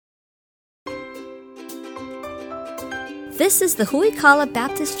This is the Huikala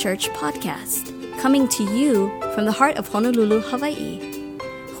Baptist Church podcast, coming to you from the heart of Honolulu, Hawaii.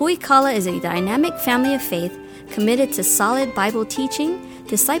 Huikala is a dynamic family of faith committed to solid Bible teaching,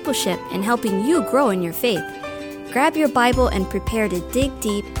 discipleship, and helping you grow in your faith. Grab your Bible and prepare to dig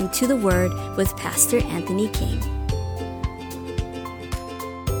deep into the Word with Pastor Anthony King.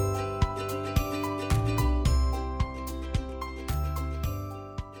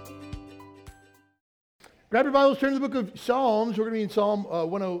 Grab your Bibles, turn to the book of Psalms. We're going to be in Psalm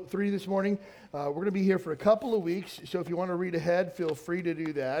 103 this morning. We're going to be here for a couple of weeks, so if you want to read ahead, feel free to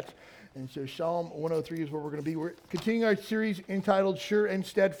do that. And so Psalm 103 is where we're going to be. We're continuing our series entitled Sure and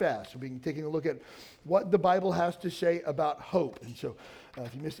Steadfast. We'll be taking a look at what the Bible has to say about hope. And so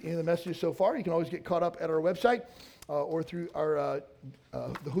if you missed any of the messages so far, you can always get caught up at our website or through our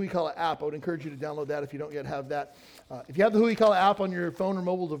the Huikala app. I would encourage you to download that if you don't yet have that. If you have the Huikala app on your phone or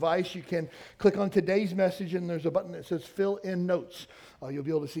mobile device, you can click on today's message, and there's a button that says Fill in Notes. You'll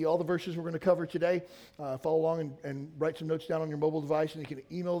be able to see all the verses we're going to cover today. Follow along and write some notes down on your mobile device, and you can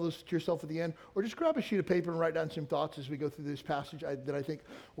email those to yourself at the end, or just grab a sheet of paper and write down some thoughts as we go through this passage that I think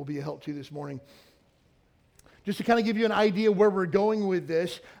will be a help to you this morning. Just to kind of give you an idea where we're going with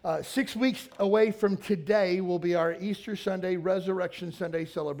this, 6 weeks away from today will be our Easter Sunday, Resurrection Sunday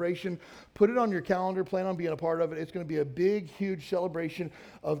celebration. Put it on your calendar, plan on being a part of it. It's going to be a big, huge celebration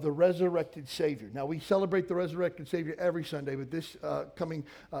of the resurrected Savior. Now, we celebrate the resurrected Savior every Sunday, but this coming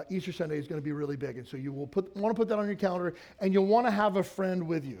Easter Sunday is going to be really big. And so you will want to put that on your calendar, and you'll want to have a friend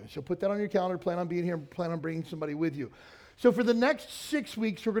with you. So put that on your calendar, plan on being here, plan on bringing somebody with you. So for the next 6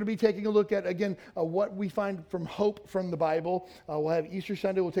 weeks, we're going to be taking a look at, again, what we find from hope from the Bible. We'll have Easter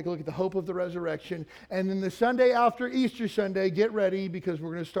Sunday. We'll take a look at the hope of the resurrection. And then the Sunday after Easter Sunday, get ready, because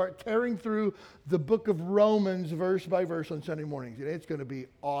we're going to start tearing through the book of Romans verse by verse on Sunday mornings. And it's going to be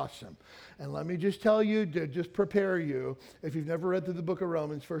awesome. And let me just tell you, to just prepare you, if you've never read through the book of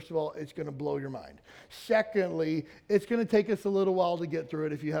Romans, first of all, it's going to blow your mind. Secondly, it's going to take us a little while to get through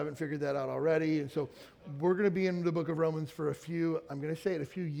it if you haven't figured that out already. And so we're going to be in the book of Romans for a few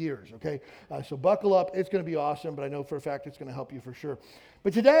years, okay? So buckle up. It's going to be awesome, but I know for a fact it's going to help you for sure.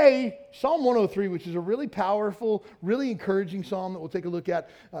 But today, Psalm 103, which is a really powerful, really encouraging psalm that we'll take a look at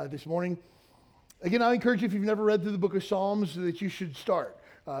this morning. Again, I encourage you, if you've never read through the book of Psalms, that you should start.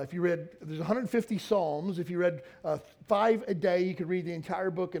 There's 150 Psalms. If you read 5 a day, you could read the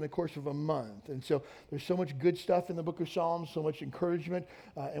entire book in the course of a month. And so there's so much good stuff in the book of Psalms, so much encouragement.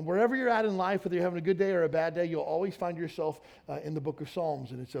 And wherever you're at in life, whether you're having a good day or a bad day, you'll always find yourself in the book of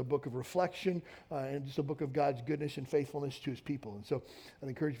Psalms. And it's a book of reflection, and it's a book of God's goodness and faithfulness to his people. And so I'd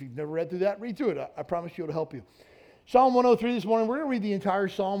encourage you, if you've never read through that, read through it. I promise you it'll help you. Psalm 103 this morning, we're going to read the entire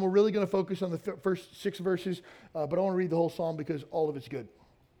psalm. We're really going to focus on the first 6 verses, but I want to read the whole psalm because all of it's good.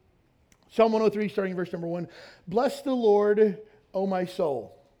 Psalm 103, starting in verse number 1. Bless the Lord, O my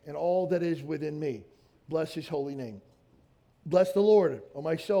soul, and all that is within me. Bless his holy name. Bless the Lord, O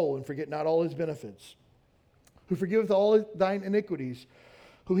my soul, and forget not all his benefits. Who forgiveth all thine iniquities,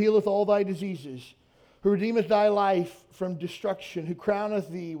 who healeth all thy diseases, who redeemeth thy life from destruction, who crowneth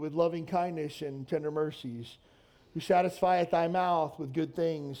thee with loving kindness and tender mercies, who satisfieth thy mouth with good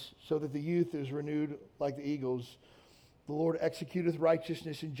things, so that the youth is renewed like the eagles. The Lord executeth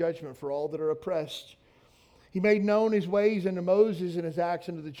righteousness and judgment for all that are oppressed. He made known his ways unto Moses, and his acts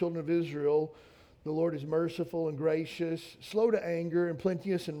unto the children of Israel. The Lord is merciful and gracious, slow to anger, and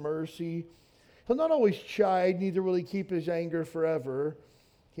plenteous in mercy. He'll not always chide, neither will he keep his anger forever.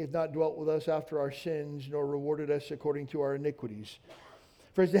 He hath not dwelt with us after our sins, nor rewarded us according to our iniquities.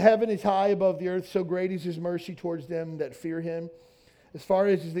 For as the heaven is high above the earth, so great is his mercy towards them that fear him. As far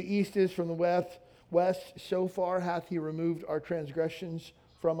as the east is from the west, so far hath he removed our transgressions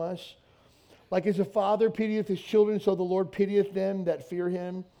from us. Like as a father pitieth his children, so the Lord pitieth them that fear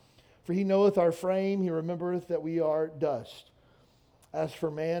him. For he knoweth our frame, he remembereth that we are dust. As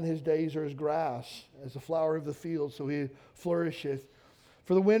for man, his days are as grass, as the flower of the field, so he flourisheth.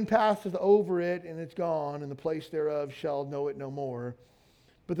 For the wind passeth over it, and it's gone, and the place thereof shall know it no more.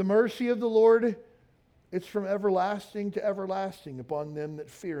 But the mercy of the Lord, it's from everlasting to everlasting upon them that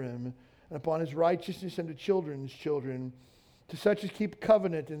fear him, and upon his righteousness unto children's children, to such as keep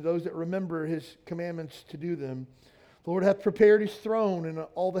covenant, and those that remember his commandments to do them. The Lord hath prepared his throne in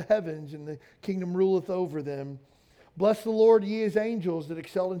all the heavens, and the kingdom ruleth over them. Bless the Lord, ye his angels that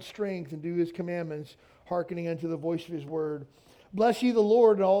excel in strength, and do his commandments, hearkening unto the voice of his word. Bless ye the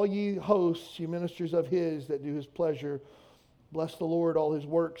Lord, and all ye hosts, ye ministers of his that do his pleasure. Bless the Lord, all his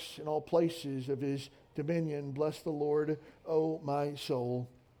works, in all places of his dominion. Bless the Lord, O my soul.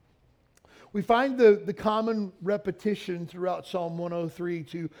 We find the common repetition throughout Psalm 103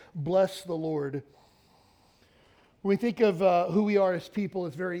 to bless the Lord. When we think of who we are as people,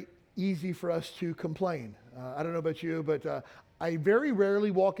 it's very easy for us to complain. I don't know about you, but I very rarely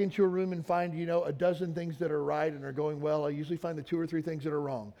walk into a room and find, a dozen things that are right and are going well. I usually find the 2 or 3 things that are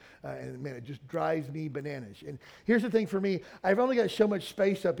wrong. And man, it just drives me bananas. And here's the thing for me, I've only got so much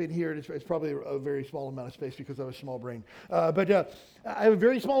space up in here. It's probably a very small amount of space because I have a small brain. But I have a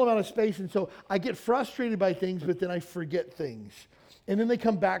very small amount of space, and so I get frustrated by things, but then I forget things. And then they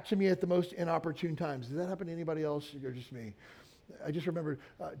come back to me at the most inopportune times. Does that happen to anybody else or just me? I just remembered,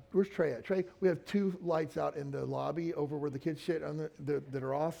 where's Trey at? Trey, we have 2 lights out in the lobby over where the kids sit on that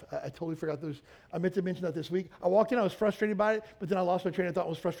are off. I totally forgot those. I meant to mention that this week. I walked in, I was frustrated by it, but then I lost my train of thought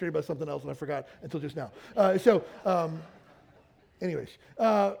and was frustrated by something else, and I forgot until just now.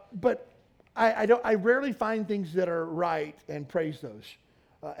 But I rarely find things that are right and praise those.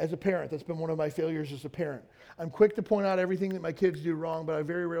 As a parent, that's been one of my failures as a parent. I'm quick to point out everything that my kids do wrong, but I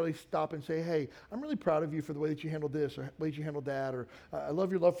very rarely stop and say, hey, I'm really proud of you for the way that you handled this or the way that you handled that, or I love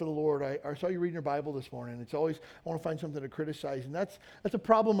your love for the Lord. I saw you reading your Bible this morning. It's always, I want to find something to criticize, and that's a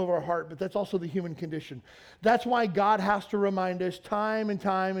problem of our heart, but that's also the human condition. That's why God has to remind us time and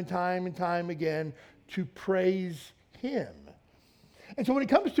time and time and time again to praise Him. And so when it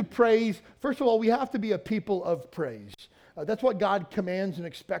comes to praise, first of all, we have to be a people of praise. That's what God commands and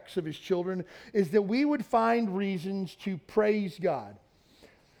expects of His children, is that we would find reasons to praise God.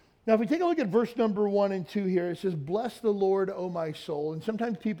 Now, if we take a look at verse number 1 and 2 here, it says, bless the Lord, O my soul. And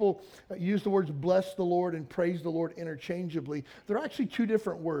sometimes people use the words bless the Lord and praise the Lord interchangeably. They're actually 2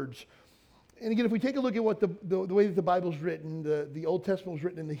 different words. And again, if we take a look at what the way that the Bible's written, the Old Testament was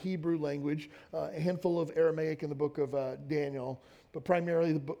written in the Hebrew language, a handful of Aramaic in the book of Daniel, but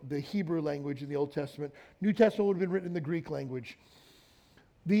primarily the Hebrew language in the Old Testament. New Testament would have been written in the Greek language.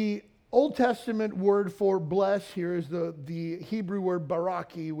 The Old Testament word for bless here is the Hebrew word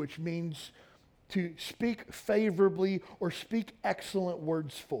baraki, which means to speak favorably or speak excellent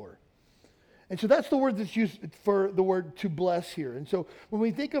words for. And so that's the word that's used for the word to bless here. And so when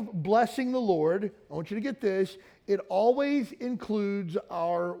we think of blessing the Lord, I want you to get this, it always includes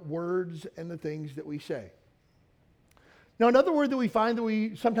our words and the things that we say. Now, another word that we find that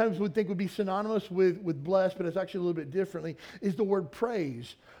we sometimes would think would be synonymous with bless, but it's actually a little bit differently, is the word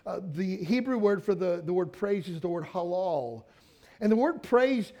praise. The Hebrew word for the word praise is the word halal. And the word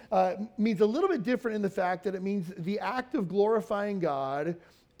praise means a little bit different in the fact that it means the act of glorifying God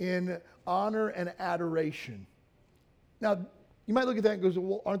in honor and adoration. Now, you might look at that and go,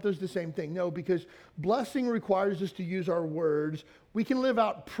 well, aren't those the same thing? No, because blessing requires us to use our words. We can live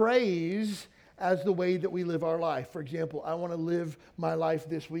out praise as the way that we live our life. For example, I want to live my life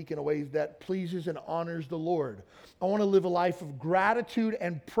this week in a way that pleases and honors the Lord. I want to live a life of gratitude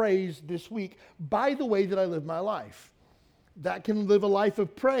and praise this week by the way that I live my life. That can live a life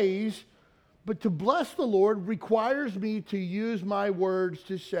of praise, but to bless the Lord requires me to use my words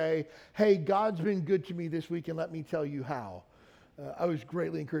to say, hey, God's been good to me this week, and let me tell you how. I was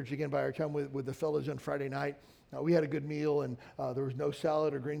greatly encouraged again by our time with the fellas on Friday night. We had a good meal, and there was no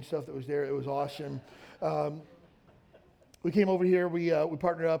salad or green stuff that was there. It was awesome. We came over here, we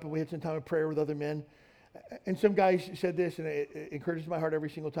partnered up, and we had some time of prayer with other men. And some guys said this, and it encourages my heart every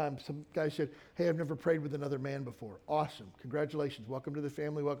single time. Some guys said, hey, I've never prayed with another man before. Awesome. Congratulations. Welcome to the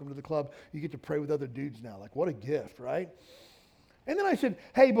family. Welcome to the club. You get to pray with other dudes now. Like, what a gift, right? And then I said,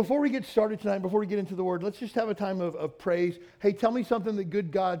 hey, before we get started tonight, before we get into the word, let's just have a time of praise. Hey, tell me something that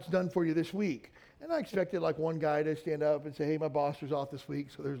good God's done for you this week. And I expected like one guy to stand up and say, hey, my boss was off this week,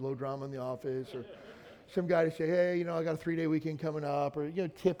 so there's low drama in the office. Or some guy to say, hey, I got a 3-day weekend coming up. Or,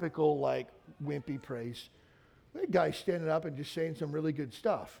 typical like wimpy praise. We had guys standing up and just saying some really good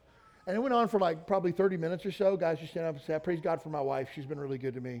stuff. And it went on for like probably 30 minutes or so. Guys just stand up and say, I praise God for my wife. She's been really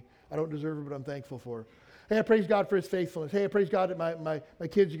good to me. I don't deserve her, but I'm thankful for her. Hey, I praise God for His faithfulness. Hey, I praise God that my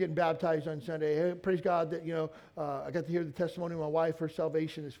kids are getting baptized on Sunday. Hey, I praise God that, I got to hear the testimony of my wife for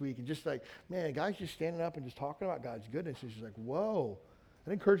salvation this week. And just like, man, guys just standing up and just talking about God's goodness. It's just like, whoa.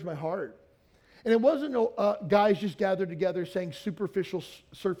 That encouraged my heart. And it wasn't guys just gathered together saying superficial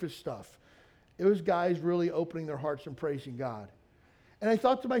surface stuff. It was guys really opening their hearts and praising God. And I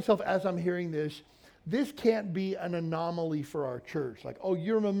thought to myself as I'm hearing this can't be an anomaly for our church. Like, oh,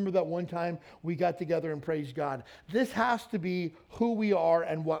 you remember that one time we got together and praised God. This has to be who we are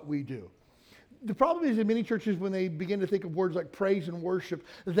and what we do. The problem is in many churches when they begin to think of words like praise and worship,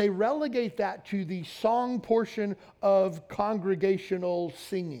 they relegate that to the song portion of congregational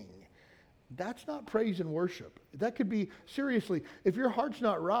singing. That's not praise and worship. That could be, seriously, if your heart's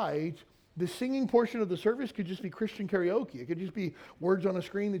not right, the singing portion of the service could just be Christian karaoke. It could just be words on a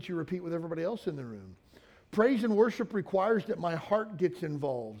screen that you repeat with everybody else in the room. Praise and worship requires that my heart gets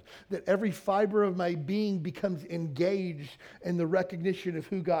involved, that every fiber of my being becomes engaged in the recognition of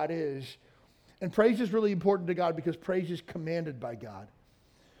who God is. And praise is really important to God because praise is commanded by God.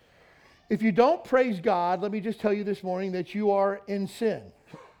 If you don't praise God, let me just tell you this morning that you are in sin.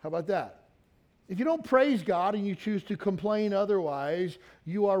 How about that? If you don't praise God and you choose to complain otherwise,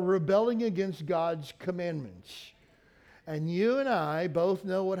 you are rebelling against God's commandments. And you and I both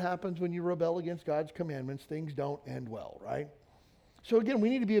know what happens when you rebel against God's commandments. Things don't end well, right? So again, we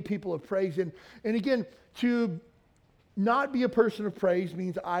need to be a people of praise. And again, to not be a person of praise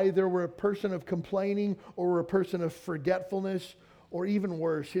means either we're a person of complaining or we're a person of forgetfulness, or even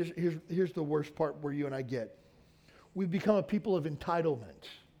worse. Here's the worst part where you and I get. We've become a people of entitlement,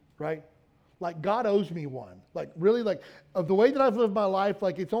 right? Like God owes me one. Like really, like of the way that I've lived my life,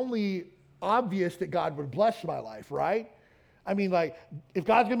 like it's only obvious that God would bless my life, right? I mean, like, if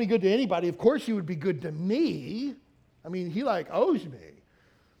God's going to be good to anybody, of course he would be good to me. I mean, he like owes me.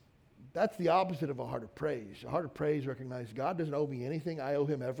 That's the opposite of a heart of praise. A heart of praise recognizes God doesn't owe me anything. I owe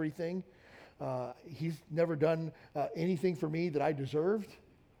him everything. He's never done anything for me that I deserved.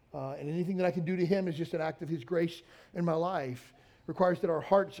 And anything that I can do to him is just an act of his grace in my life. It requires that our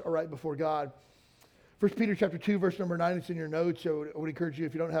hearts are right before God. 1 Peter chapter 2, verse number 9, it's in your notes. So I would encourage you,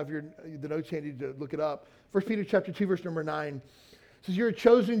 if you don't have the notes handy, to look it up. 1 Peter chapter 2, verse number 9 says, you're a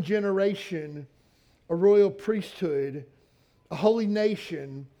chosen generation, a royal priesthood, a holy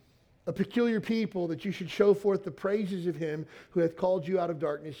nation, a peculiar people, that you should show forth the praises of him who hath called you out of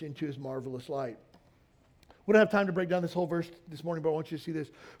darkness into his marvelous light. We don't have time to break down this whole verse this morning, but I want you to see this.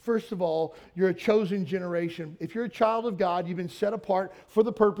 First of all, you're a chosen generation. If you're a child of God, you've been set apart for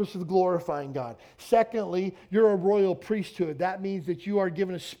the purpose of glorifying God. Secondly, you're a royal priesthood. That means that you are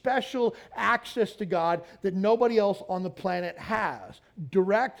given a special access to God that nobody else on the planet has.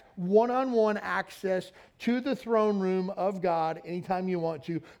 Direct, one-on-one access to the throne room of God anytime you want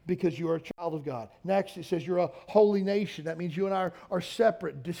to, because you are a child of God. Next, it says you're a holy nation. That means you and I are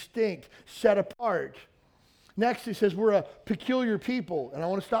separate, distinct, set apart. Next, it says we're a peculiar people. And I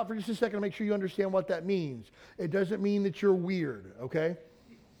want to stop for just a second to make sure you understand what that means. It doesn't mean that you're weird, okay?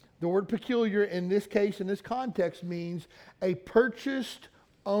 The word peculiar in this case, in this context, means a purchased,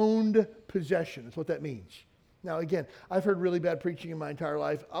 owned possession. That's what that means. Now, again, I've heard really bad preaching in my entire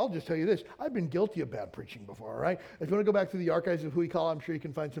life. I'll just tell you this. I've been guilty of bad preaching before, all right? If you want to go back to the archives of Who We Call, I'm sure you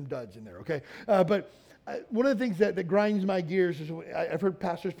can find some duds in there, okay? But one of the things that grinds my gears is I've heard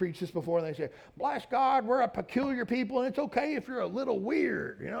pastors preach this before, and they say, bless God, we're a peculiar people, and it's okay if you're a little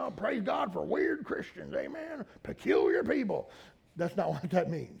weird. You know, praise God for weird Christians, amen? Peculiar people. That's not what that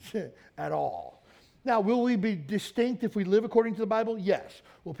means at all. Now, will we be distinct if we live according to the Bible? Yes.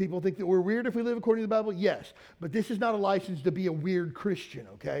 Will people think that we're weird if we live according to the Bible? Yes. But this is not a license to be a weird Christian,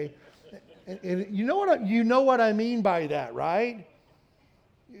 okay? And you know what I mean by that, right?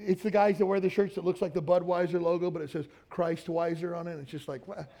 It's the guys that wear the shirts that looks like the Budweiser logo, but it says Christweiser on it. It's just like,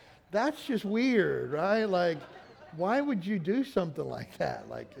 that's just weird, right? Like, why would you do something like that?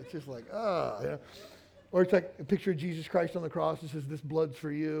 Like, it's just like, oh. You know? Or it's like a picture of Jesus Christ on the cross that says, this blood's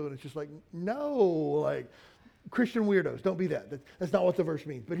for you. And it's just like, no, like, Christian weirdos, don't be that. That's not what the verse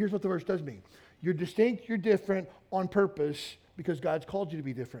means. But here's what the verse does mean. You're distinct, you're different on purpose because God's called you to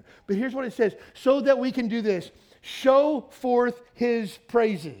be different. But here's what it says, so that we can do this. Show forth his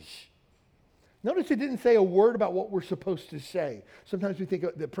praises. Notice it didn't say a word about what we're supposed to say. Sometimes we think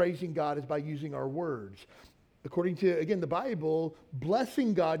that praising God is by using our words. According to, again, the Bible,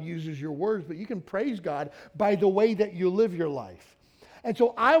 blessing God uses your words, but you can praise God by the way that you live your life. And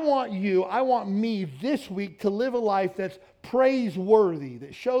so I want me this week to live a life that's praiseworthy,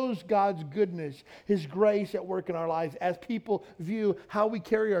 that shows God's goodness, his grace at work in our lives as people view how we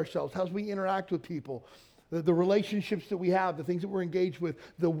carry ourselves, how we interact with people. The relationships that we have, the things that we're engaged with,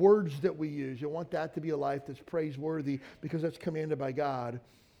 the words that we use. You want that to be a life that's praiseworthy because that's commanded by God.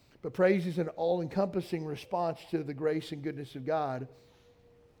 But praise is an all-encompassing response to the grace and goodness of God.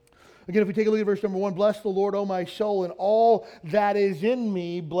 Again, if we take a look at verse number 1, bless the Lord, O my soul, and all that is in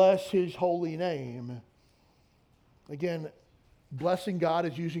me, bless his holy name. Again, blessing God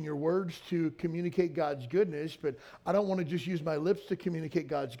is using your words to communicate God's goodness, but I don't want to just use my lips to communicate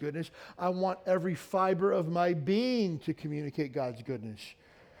God's goodness. I want every fiber of my being to communicate God's goodness.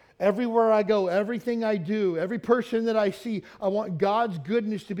 Everywhere I go, everything I do, every person that I see, I want God's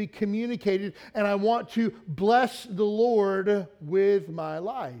goodness to be communicated, and I want to bless the Lord with my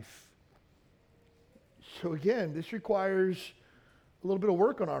life. So again, this requires a little bit of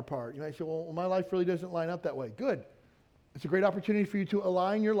work on our part. You might say, well, my life really doesn't line up that way. Good. It's a great opportunity for you to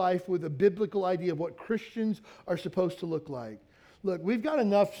align your life with a biblical idea of what Christians are supposed to look like. Look, we've got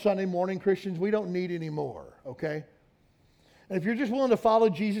enough Sunday morning Christians. We don't need any more, okay? And if you're just willing to follow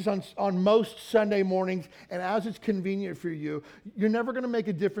Jesus on most Sunday mornings and as it's convenient for you, you're never going to make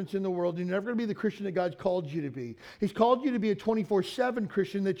a difference in the world. You're never going to be the Christian that God's called you to be. He's called you to be a 24/7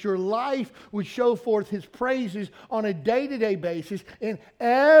 Christian, that your life would show forth His praises on a day-to-day basis in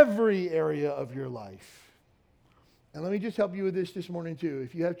every area of your life. And let me just help you with this morning too.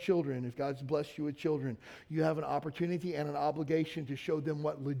 If you have children, if God's blessed you with children, you have an opportunity and an obligation to show them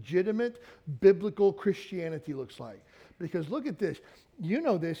what legitimate biblical Christianity looks like. Because look at this. You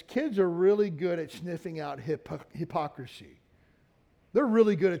know this. Kids are really good at sniffing out hypocrisy. They're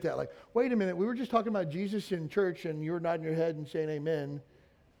really good at that. Like, wait a minute, we were just talking about Jesus in church and you were nodding your head and saying amen,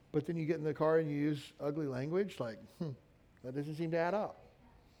 but then you get in the car and you use ugly language. Like, that doesn't seem to add up.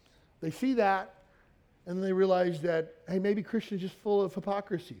 They see that. And then they realize that, hey, maybe Christians are just full of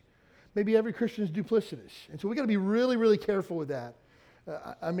hypocrisy. Maybe every Christian is duplicitous. And so we got to be really, really careful with that.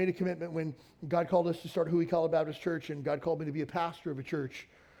 I made a commitment when God called us to start Hui Kala Baptist Church, and God called me to be a pastor of a church,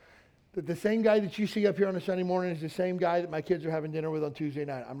 that the same guy that you see up here on a Sunday morning is the same guy that my kids are having dinner with on Tuesday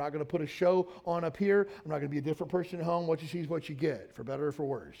night. I'm not going to put a show on up here. I'm not going to be a different person at home. What you see is what you get, for better or for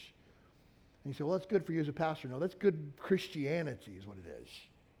worse. And you say, well, that's good for you as a pastor. No, that's good Christianity is what it is.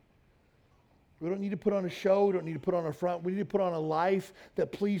 We don't need to put on a show. We don't need to put on a front. We need to put on a life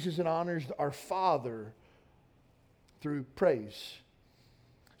that pleases and honors our Father through praise.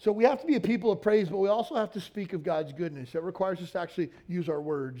 So we have to be a people of praise, but we also have to speak of God's goodness. That requires us to actually use our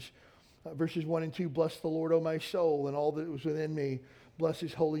words. Verses 1 and 2, bless the Lord, O my soul, and all that was within me. Bless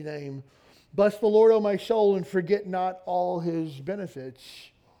His holy name. Bless the Lord, O my soul, and forget not all His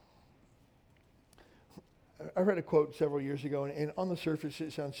benefits. I read a quote several years ago, and on the surface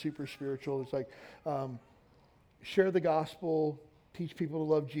it sounds super spiritual. It's like, share the gospel, teach people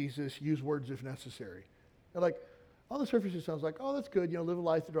to love Jesus, use words if necessary. And like, on the surface it sounds like, oh, that's good, live a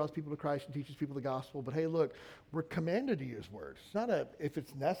life that draws people to Christ and teaches people the gospel. But hey, look, we're commanded to use words. It's not if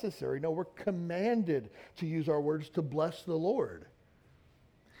it's necessary. No, we're commanded to use our words to bless the Lord.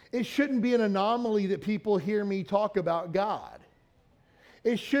 It shouldn't be an anomaly that people hear me talk about God.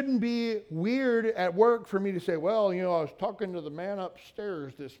 It shouldn't be weird at work for me to say, well, I was talking to the man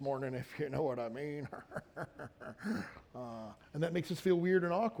upstairs this morning, if you know what I mean. And that makes us feel weird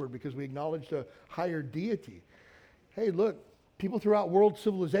and awkward because we acknowledge a higher deity. Hey, look, people throughout world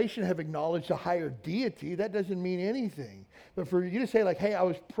civilization have acknowledged a higher deity. That doesn't mean anything. But for you to say like, hey, I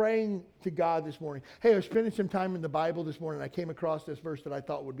was praying to God this morning. Hey, I was spending some time in the Bible this morning. I came across this verse that I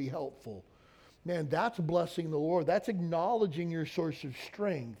thought would be helpful. Man, that's blessing the Lord. That's acknowledging your source of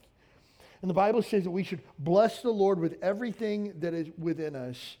strength. And the Bible says that we should bless the Lord with everything that is within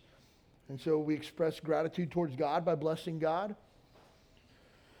us. And so we express gratitude towards God by blessing God.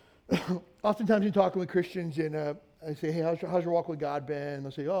 Oftentimes you're talking with Christians and I say, hey, how's your walk with God been? And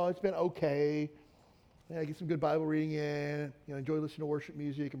they'll say, oh, it's been okay. I get some good Bible reading in. Enjoy listening to worship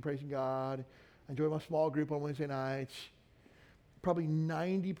music and praising God. I enjoy my small group on Wednesday nights. Probably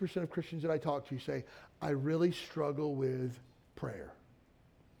 90% of Christians that I talk to say, I really struggle with prayer.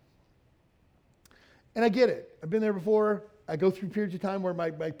 And I get it. I've been there before. I go through periods of time where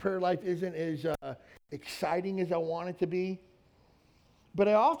my prayer life isn't as exciting as I want it to be. But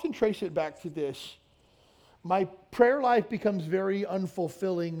I often trace it back to this. My prayer life becomes very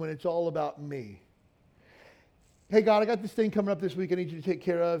unfulfilling when it's all about me. Hey, God, I got this thing coming up this week I need you to take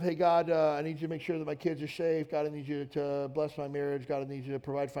care of. Hey, God, I need you to make sure that my kids are safe. God, I need you to bless my marriage. God, I need you to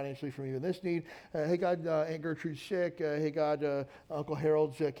provide financially for me in this need. Hey, God, Aunt Gertrude's sick. Hey, God, Uncle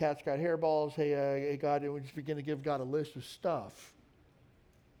Harold's cat's got hairballs. Hey, God, and we just begin to give God a list of stuff.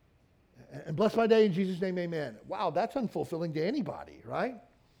 And bless my day in Jesus' name, amen. Wow, that's unfulfilling to anybody, right?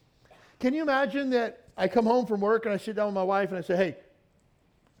 Can you imagine that I come home from work and I sit down with my wife and I say, hey,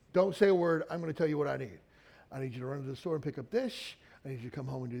 don't say a word. I'm going to tell you what I need. I need you to run to the store and pick up this. I need you to come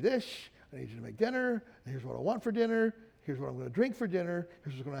home and do this. I need you to make dinner. And here's what I want for dinner. Here's what I'm going to drink for dinner.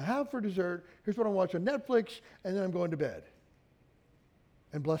 Here's what I'm going to have for dessert. Here's what I watch on Netflix. And then I'm going to bed.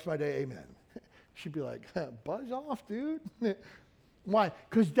 And bless my day, amen. She'd be like, buzz off, dude. Why?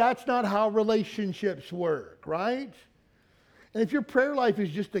 Because that's not how relationships work, right? And if your prayer life is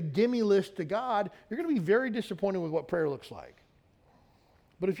just a gimme list to God, you're going to be very disappointed with what prayer looks like.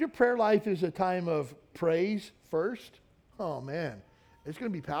 But if your prayer life is a time of praise first, oh man, it's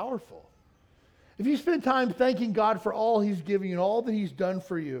going to be powerful. If you spend time thanking God for all He's given you and all that He's done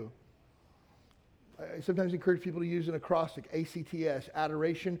for you, I sometimes encourage people to use an acrostic, ACTS,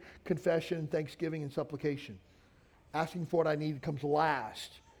 adoration, confession, thanksgiving, and supplication. Asking for what I need comes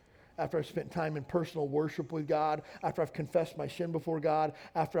last. after I've spent time in personal worship with God, after I've confessed my sin before God,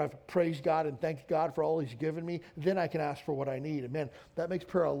 after I've praised God and thanked God for all He's given me, then I can ask for what I need. And man, that makes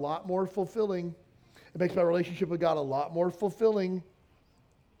prayer a lot more fulfilling. It makes my relationship with God a lot more fulfilling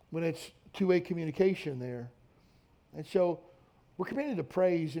when it's two-way communication there. And so we're commanded to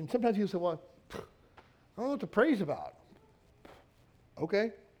praise, and sometimes people say, well, I don't know what to praise about.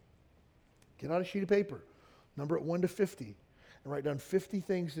 Okay. Get out a sheet of paper, number it 1 to 50, and write down 50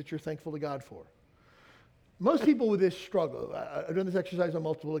 things that you're thankful to God for. Most people with this struggle. I've done this exercise on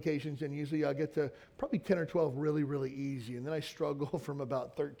multiple occasions, and usually I get to probably 10 or 12 really, really easy, and then I struggle from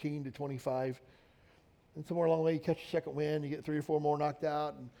about 13 to 25. And somewhere along the way, you catch a second wind, you get 3 or 4 more knocked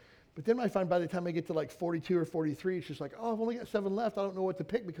out. But then I find by the time I get to like 42 or 43, it's just like, oh, I've only got 7 left. I don't know what to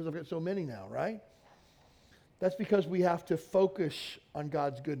pick because I've got so many now, right? That's because we have to focus on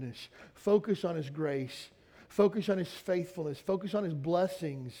God's goodness, focus on His grace, focus on His faithfulness, focus on His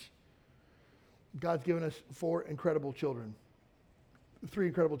blessings. God's given us 4 incredible children. 3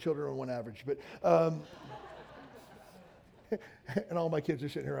 incredible children on 1 average. But and all my kids are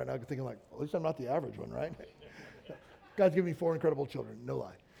sitting here right now thinking like, well, at least I'm not the average one, right? God's given me 4 incredible children, no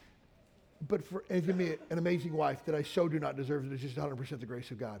lie. But He's given me an amazing wife that I so do not deserve. It is just 100% the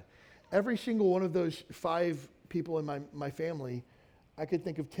grace of God. Every single one of those 5 people in my family, I could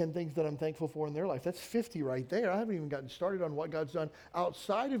think of 10 things that I'm thankful for in their life. That's 50 right there. I haven't even gotten started on what God's done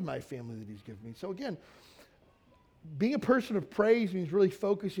outside of my family that He's given me. So again, being a person of praise means really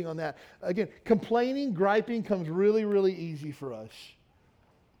focusing on that. Again, complaining, griping comes really, really easy for us.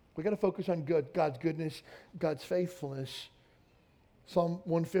 We got to focus on God's goodness, God's faithfulness. Psalm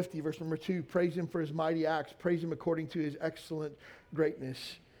 150, verse number 2, praise Him for His mighty acts. Praise Him according to His excellent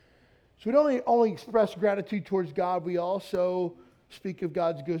greatness. So we don't only express gratitude towards God, we also speak of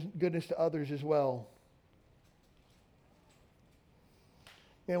God's goodness to others as well.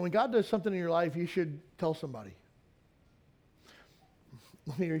 And when God does something in your life, you should tell somebody.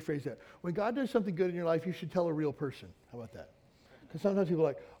 Let me rephrase that. When God does something good in your life, you should tell a real person. How about that? Because sometimes people are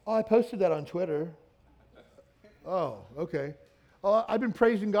like, oh, I posted that on Twitter. Oh, okay. Oh, I've been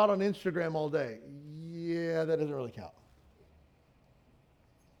praising God on Instagram all day. Yeah, that doesn't really count.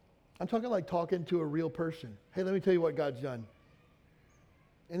 I'm talking to a real person. Hey, let me tell you what God's done.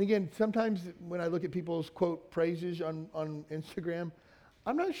 And again, sometimes when I look at people's, quote, praises on Instagram,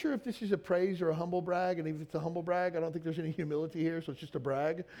 I'm not sure if this is a praise or a humble brag. And if it's a humble brag, I don't think there's any humility here, so it's just a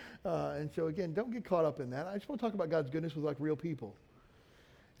brag. And so again, don't get caught up in that. I just want to talk about God's goodness with like real people.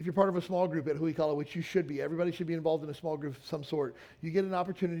 If you're part of a small group at Hui Kala, which you should be, everybody should be involved in a small group of some sort. You get an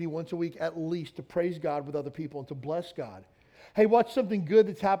opportunity once a week at least to praise God with other people and to bless God. Hey, what's something good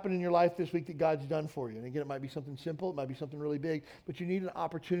that's happened in your life this week that God's done for you? And again, it might be something simple, it might be something really big, but you need an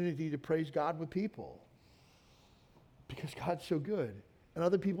opportunity to praise God with people because God's so good. And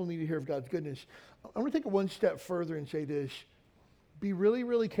other people need to hear of God's goodness. I'm going to take it one step further and say this. Be really,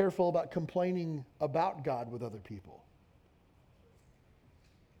 really careful about complaining about God with other people.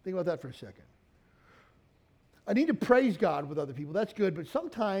 Think about that for a second. I need to praise God with other people. That's good, but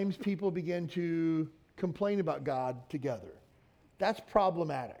sometimes people begin to complain about God together. That's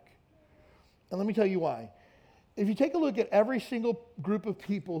problematic. And let me tell you why. If you take a look at every single group of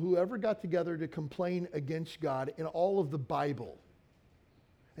people who ever got together to complain against God in all of the Bible,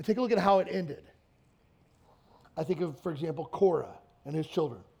 and take a look at how it ended. I think of, for example, Korah and his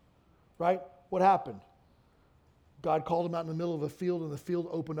children, right? What happened? God called them out in the middle of a field, and the field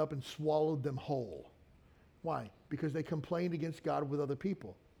opened up and swallowed them whole. Why? Because they complained against God with other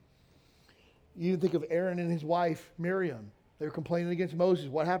people. You even think of Aaron and his wife, Miriam. They were complaining against Moses.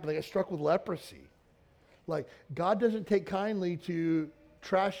 What happened? They got struck with leprosy. Like, God doesn't take kindly to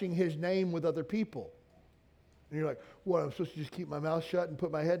trashing His name with other people. And you're like, what, I'm supposed to just keep my mouth shut and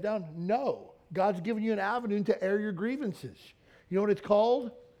put my head down? No. God's given you an avenue to air your grievances. You know what it's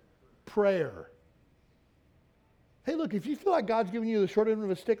called? Prayer. Hey, look, if you feel like God's giving you the short end of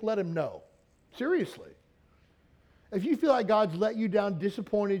a stick, let Him know. Seriously. If you feel like God's let you down,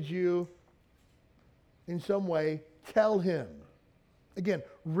 disappointed you in some way, tell Him. Again,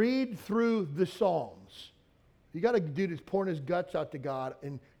 read through the Psalms. You got a dude that's pouring his guts out to God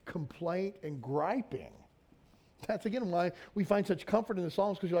in complaint and griping. That's again why we find such comfort in the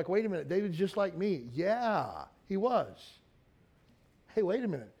Psalms, because you're like, wait a minute, David's just like me. Yeah, he was. Hey, wait a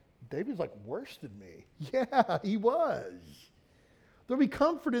minute. David's like worse than me. Yeah, he was. There'll be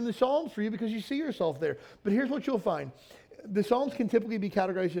comfort in the Psalms for you because you see yourself there. But here's what you'll find. The Psalms can typically be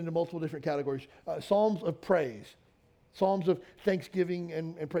categorized into multiple different categories. Psalms of praise. Psalms of thanksgiving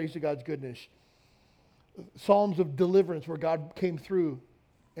and praise to God's goodness. Psalms of deliverance where God came through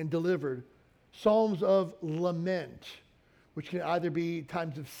and delivered. Psalms of lament which can either be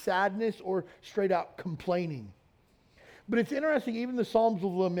times of sadness or straight out complaining. But it's interesting, even the Psalms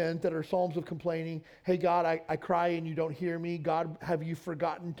of Lament that are Psalms of complaining. Hey, God, I cry and you don't hear me. God, have you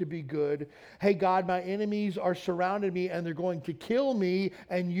forgotten to be good? Hey, God, my enemies are surrounding me and they're going to kill me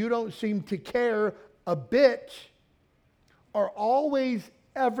and you don't seem to care a bit, are always,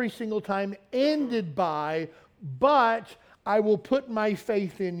 every single time, ended by, but I will put my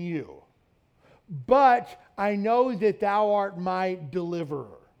faith in you. But I know that thou art my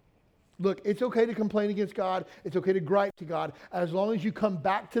deliverer. Look, it's okay to complain against God. It's okay to gripe to God, as long as you come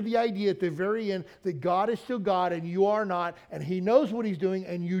back to the idea at the very end that God is still God and you are not, and he knows what he's doing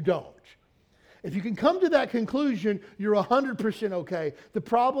and you don't. If you can come to that conclusion, you're 100% okay. The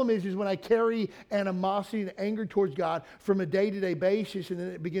problem is when I carry animosity and anger towards God from a day-to-day basis, and then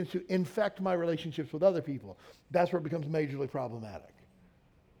it begins to infect my relationships with other people. That's where it becomes majorly problematic.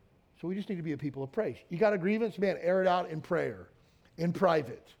 So we just need to be a people of praise. You got a grievance? Man, air it out in prayer, in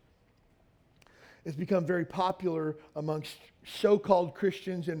private. It's become very popular amongst so-called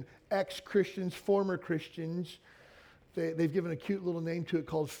Christians and ex-Christians, former Christians. They've given a cute little name to it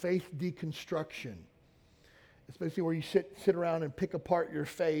called faith deconstruction. It's basically where you sit around and pick apart your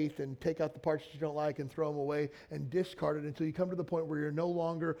faith and take out the parts that you don't like and throw them away and discard it until you come to the point where you're no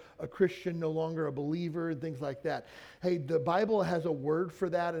longer a Christian, no longer a believer, and things like that. Hey, the Bible has a word for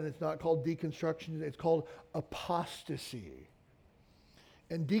that, and it's not called deconstruction. It's called apostasy.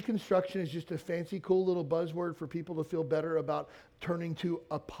 And deconstruction is just a fancy, cool little buzzword for people to feel better about turning to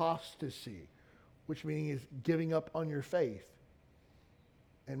apostasy, which means giving up on your faith.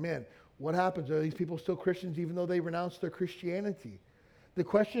 And man, what happens? Are these people still Christians even though they renounced their Christianity? The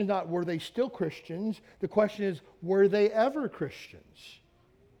question is not, were they still Christians? The question is, were they ever Christians?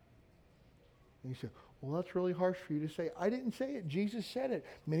 And you say, well, that's really harsh for you to say. I didn't say it. Jesus said it.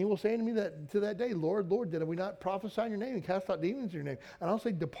 Many will say to me that day, Lord, Lord, did we not prophesy in your name and cast out demons in your name? And I'll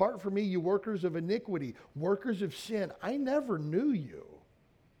say, depart from me, you workers of iniquity, workers of sin. I never knew you.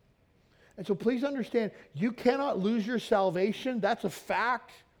 And so please understand, you cannot lose your salvation. That's a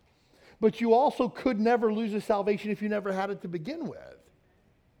fact. But you also could never lose a salvation if you never had it to begin with.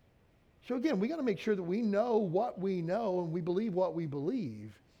 So again, we got to make sure that we know what we know and we believe what we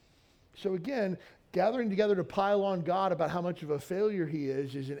believe. So again, gathering together to pile on God about how much of a failure he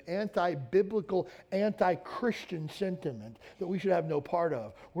is an anti-biblical, anti-Christian sentiment that we should have no part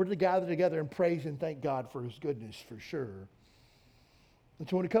of. We're to gather together and praise and thank God for his goodness, for sure. And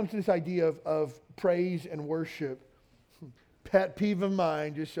so when it comes to this idea of praise and worship, pet peeve of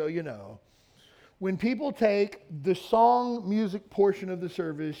mine, just so you know, when people take the song music portion of the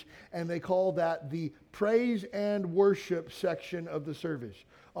service and they call that the praise and worship section of the service.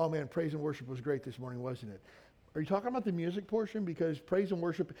 Oh man, praise and worship was great this morning, wasn't it? Are you talking about the music portion? Because praise and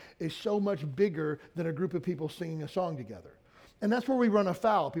worship is so much bigger than a group of people singing a song together. And that's where we run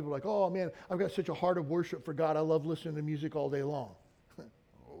afoul. People are like, oh man, I've got such a heart of worship for God. I love listening to music all day long.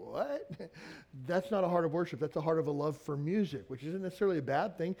 What? That's not a heart of worship. That's a heart of a love for music, which isn't necessarily a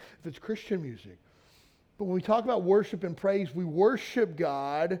bad thing if it's Christian music. But when we talk about worship and praise, we worship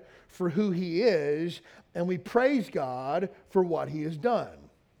God for who he is, and we praise God for what he has done.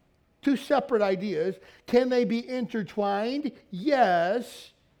 Two separate ideas. Can they be intertwined?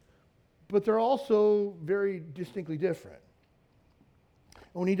 Yes, but they're also very distinctly different.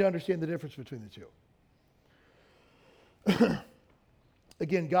 And we need to understand the difference between the two.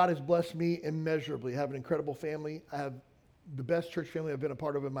 Again, God has blessed me immeasurably. I have an incredible family. I have the best church family I've been a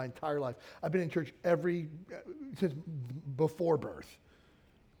part of in my entire life. I've been in church since before birth.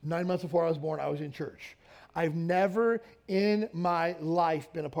 9 months before I was born, I was in church. I've never in my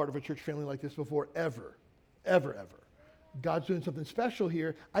life been a part of a church family like this before, ever. God's doing something special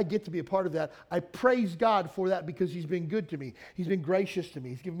here. I get to be a part of that. I praise God for that because he's been good to me. He's been gracious to me.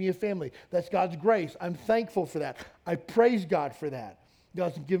 He's given me a family. That's God's grace. I'm thankful for that. I praise God for that.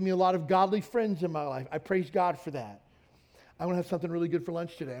 God's given me a lot of godly friends in my life. I praise God for that. I'm going to have something really good for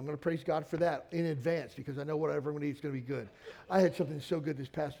lunch today. I'm going to praise God for that in advance because I know whatever I'm going to eat is going to be good. I had something so good this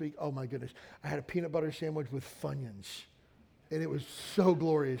past week. Oh my goodness. I had a peanut butter sandwich with Funyuns. And it was so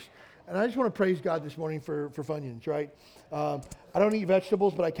glorious. And I just want to praise God this morning for Funyuns, right? I don't eat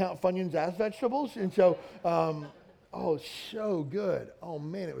vegetables, but I count Funyuns as vegetables. And so, so good. Oh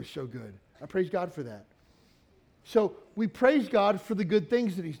man, it was so good. I praise God for that. So we praise God for the good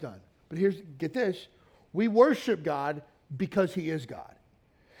things that he's done. But get this, we worship God because he is God.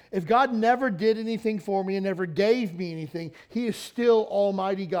 If God never did anything for me and never gave me anything, he is still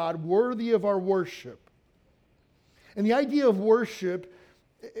Almighty God, worthy of our worship. And the idea of worship,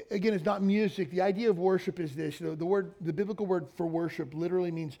 again, is not music. The idea of worship is this. The biblical word for worship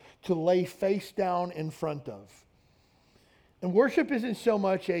literally means to lay face down in front of. And worship isn't so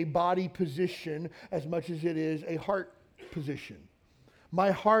much a body position as much as it is a heart position.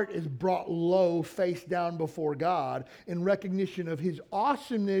 My heart is brought low, face down before God in recognition of His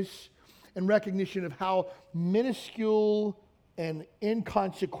awesomeness and recognition of how minuscule and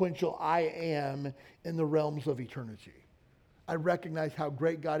inconsequential I am in the realms of eternity. I recognize how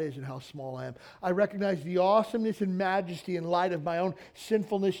great God is and how small I am. I recognize the awesomeness and majesty in light of my own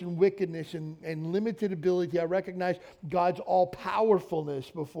sinfulness and wickedness and limited ability. I recognize God's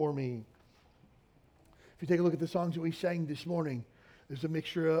all-powerfulness before me. If you take a look at the songs that we sang this morning, there's a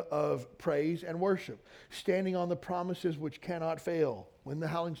mixture of praise and worship. Standing on the promises which cannot fail. When the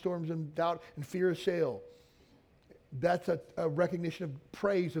howling storms and doubt and fear assail. That's a recognition of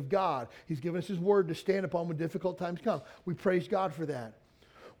praise of God. He's given us His word to stand upon when difficult times come. We praise God for that.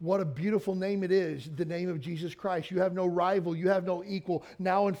 What a beautiful name it is, the name of Jesus Christ. You have no rival. You have no equal.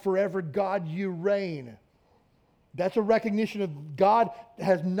 Now and forever, God, you reign. That's a recognition of God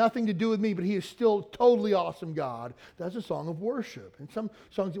has nothing to do with me, but He is still totally awesome God. That's a song of worship. And some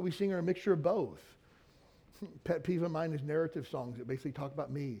songs that we sing are a mixture of both. Pet peeve of mine is narrative songs that basically talk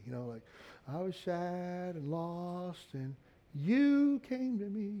about me. You know, like, I was sad and lost and you came to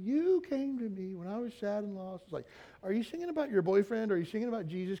me. You came to me when I was sad and lost. It's like, are you singing about your boyfriend or are you singing about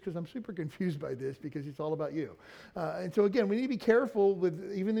Jesus? Because I'm super confused by this because it's all about you. And so again, we need to be careful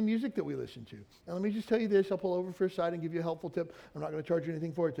with even the music that we listen to. And let me just tell you this. I'll pull over for a side and give you a helpful tip. I'm not going to charge you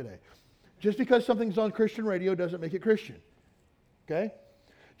anything for it today. Just because something's on Christian radio doesn't make it Christian. Okay?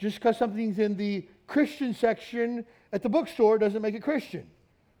 Just because something's in the Christian section at the bookstore doesn't make it Christian.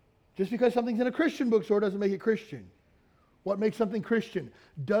 Just because something's in a Christian bookstore doesn't make it Christian. What makes something Christian?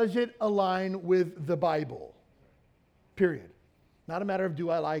 Does it align with the Bible? Period. Not a matter of do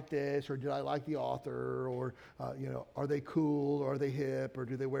I like this or did I like the author or, are they cool or are they hip or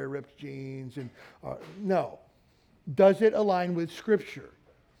do they wear ripped jeans? And no. Does it align with Scripture?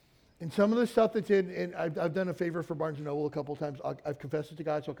 And some of the stuff that's and I've done a favor for Barnes & Noble a couple of times. I've confessed it to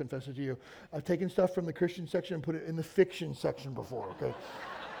God, so I'll confess it to you. I've taken stuff from the Christian section and put it in the fiction section before, okay?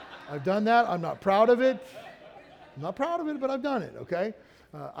 I've done that. I'm not proud of it. But I've done it, okay?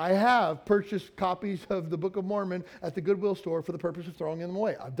 I have purchased copies of the Book of Mormon at the Goodwill store for the purpose of throwing them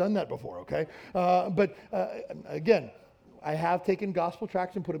away. I've done that before, okay? But again, I have taken gospel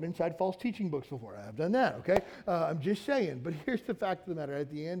tracts and put them inside false teaching books before. I have done that, okay? I'm just saying. But here's the fact of the matter. At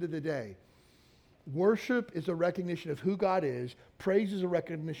the end of the day, worship is a recognition of who God is. Praise is a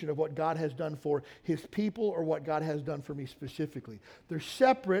recognition of what God has done for His people or what God has done for me specifically. They're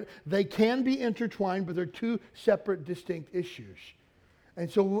separate. They can be intertwined, but they're two separate, distinct issues. And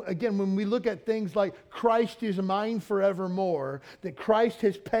so, again, when we look at things like Christ is mine forevermore, that Christ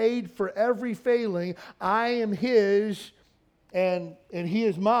has paid for every failing, I am His and He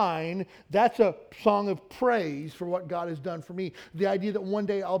is mine, that's a song of praise for what God has done for me. The idea that one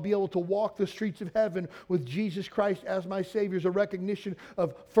day I'll be able to walk the streets of heaven with Jesus Christ as my Savior is a recognition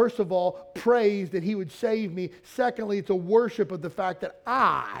of, first of all, praise that He would save me. Secondly, it's a worship of the fact that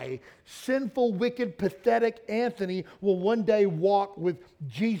I, sinful, wicked, pathetic Anthony, will one day walk with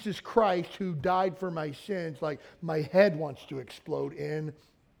Jesus Christ who died for my sins. Like my head wants to explode in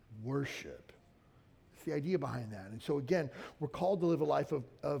worship. The idea behind that. And so again, we're called to live a life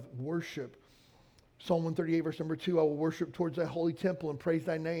of worship. Psalm 138 verse number 2, I will worship towards thy holy temple and praise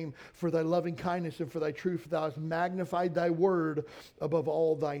thy name for thy loving kindness and for thy truth. Thou hast magnified thy word above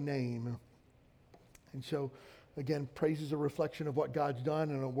all thy name. And so again, praise is a reflection of what God's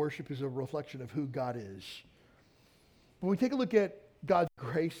done and a worship is a reflection of who God is. When we take a look at God's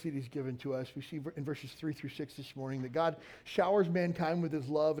grace that He's given to us, we see in verses 3 through 6 this morning that God showers mankind with His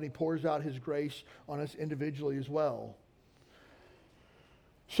love and He pours out His grace on us individually as well.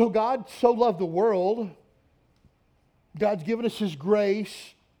 So God so loved the world, God's given us His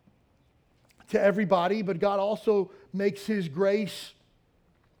grace to everybody, but God also makes His grace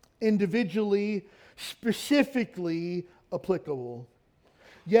individually, specifically applicable.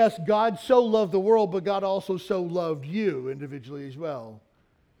 Yes, God so loved the world, but God also so loved you individually as well.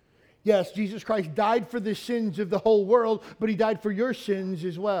 Yes, Jesus Christ died for the sins of the whole world, but He died for your sins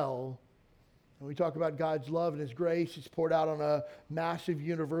as well. When we talk about God's love and His grace, it's poured out on a massive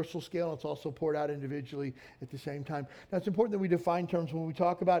universal scale, and it's also poured out individually at the same time. Now, it's important that we define terms. When we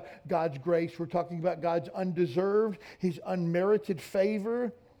talk about God's grace, we're talking about God's undeserved, His unmerited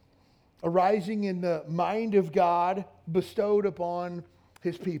favor arising in the mind of God bestowed upon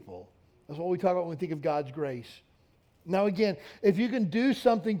His people. That's what we talk about when we think of God's grace. Now again, if you can do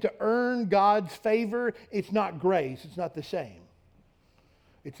something to earn God's favor, it's not grace. It's not the same.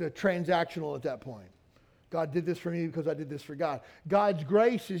 It's a transactional at that point. God did this for me because I did this for God. God's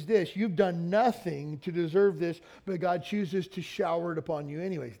grace is this. You've done nothing to deserve this, but God chooses to shower it upon you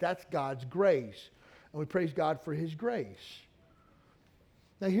anyways. That's God's grace. And we praise God for his grace.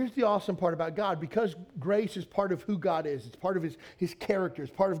 Now here's the awesome part about God. Because grace is part of who God is. It's part of his character.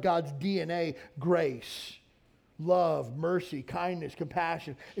 It's part of God's DNA. Grace, love, mercy, kindness,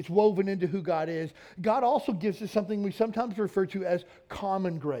 compassion. It's woven into who God is. God also gives us something we sometimes refer to as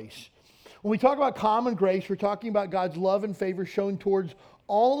common grace. When we talk about common grace, we're talking about God's love and favor shown towards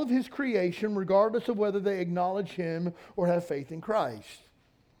all of his creation, regardless of whether they acknowledge him or have faith in Christ.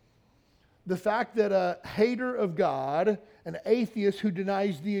 The fact that a hater of God, an atheist who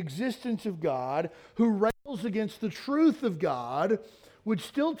denies the existence of God, who rails against the truth of God, would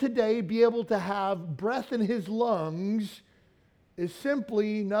still today be able to have breath in his lungs is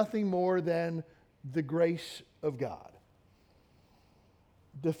simply nothing more than the grace of God.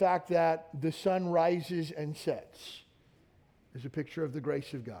 The fact that the sun rises and sets is a picture of the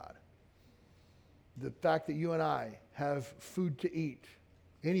grace of God. The fact that you and I have food to eat,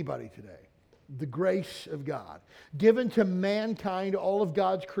 anybody today, the grace of God. Given to mankind, all of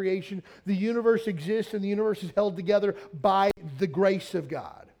God's creation, the universe exists and the universe is held together by the grace of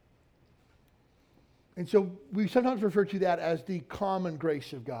God. And so we sometimes refer to that as the common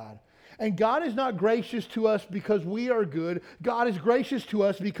grace of God. And God is not gracious to us because we are good. God is gracious to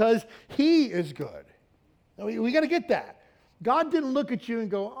us because he is good. Now, we got to get that. God didn't look at you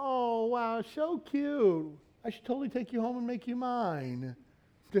and go, oh, wow, so cute. I should totally take you home and make you mine.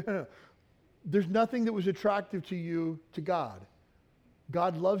 There's nothing that was attractive to you to God.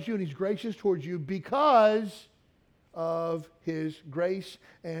 God loves you and he's gracious towards you because of his grace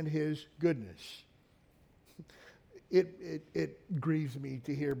and his goodness. It grieves me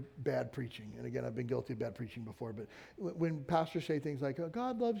to hear bad preaching. And again, I've been guilty of bad preaching before. But when pastors say things like, oh,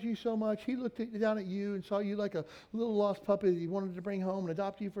 God loves you so much. He looked down at you and saw you like a little lost puppy that he wanted to bring home and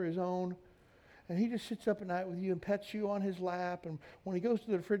adopt you for his own. And he just sits up at night with you and pets you on his lap. And when he goes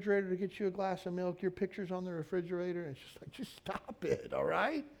to the refrigerator to get you a glass of milk, your picture's on the refrigerator. And it's just like, just stop it, all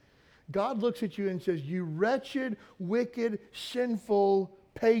right? God looks at you and says, you wretched, wicked, sinful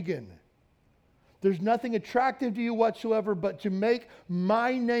pagan. There's nothing attractive to you whatsoever, but to make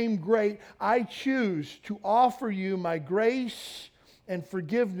my name great, I choose to offer you my grace and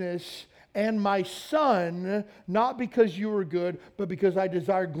forgiveness and my son, not because you were good, but because I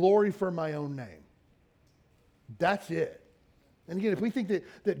desire glory for my own name. That's it. And again, if we think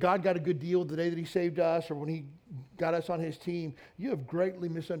that God got a good deal the day that he saved us or when he got us on his team, you have greatly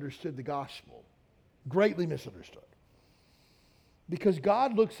misunderstood the gospel. Greatly misunderstood. Because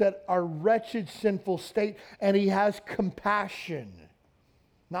God looks at our wretched, sinful state and he has compassion.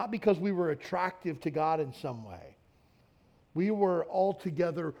 Not because we were attractive to God in some way. We were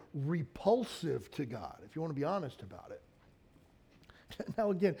altogether repulsive to God, if you want to be honest about it.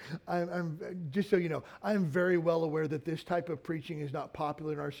 Now again, I'm just so you know, I'm very well aware that this type of preaching is not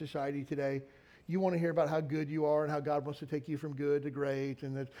popular in our society today. You want to hear about how good you are and how God wants to take you from good to great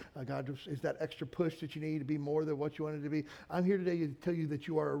and that God is that extra push that you need to be more than what you wanted to be. I'm here today to tell you that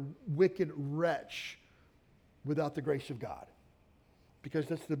you are a wicked wretch without the grace of God. Because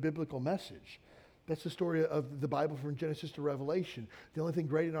that's the biblical message. That's the story of the Bible from Genesis to Revelation. The only thing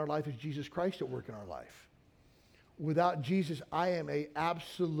great in our life is Jesus Christ at work in our life. Without Jesus, I am an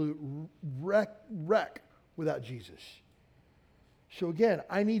absolute wreck without Jesus. So again,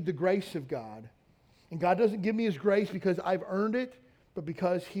 I need the grace of God. And God doesn't give me his grace because I've earned it, but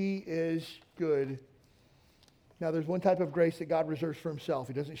because he is good. Now, there's one type of grace that God reserves for himself.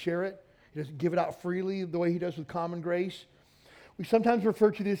 He doesn't share it. He doesn't give it out freely the way he does with common grace. We sometimes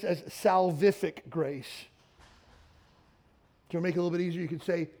refer to this as salvific grace. To make it a little bit easier, you could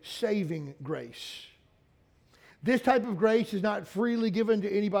say saving grace. This type of grace is not freely given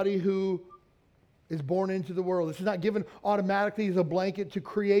to anybody who is born into the world. This is not given automatically as a blanket to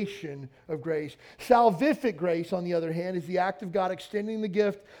creation of grace. Salvific grace, on the other hand, is the act of God extending the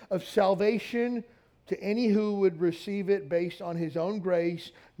gift of salvation to any who would receive it based on his own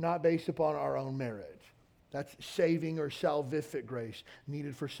grace, not based upon our own merit. That's saving or salvific grace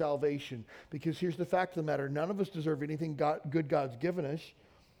needed for salvation. Because here's the fact of the matter. None of us deserve anything good God's given us.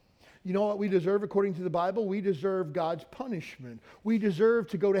 You know what we deserve according to the Bible? We deserve God's punishment. We deserve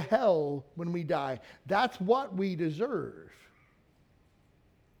to go to hell when we die. That's what we deserve.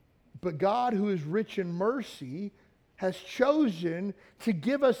 But God, who is rich in mercy, has chosen to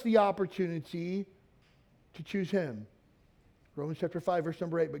give us the opportunity to choose him. Romans chapter 5, verse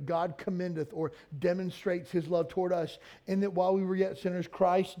number 8, but God commendeth or demonstrates his love toward us in that while we were yet sinners,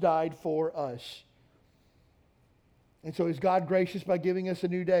 Christ died for us. And so is God gracious by giving us a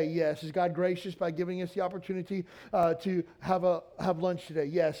new day? Yes. Is God gracious by giving us the opportunity to have lunch today?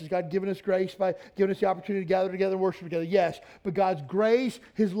 Yes. Is God giving us grace by giving us the opportunity to gather together and worship together? Yes. But God's grace,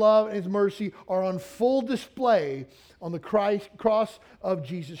 His love, and His mercy are on full display on the cross of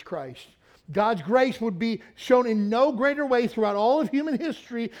Jesus Christ. God's grace would be shown in no greater way throughout all of human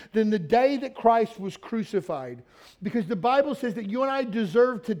history than the day that Christ was crucified. Because the Bible says that you and I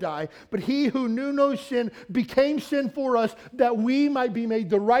deserve to die, but He who knew no sin became sin for us that we might be made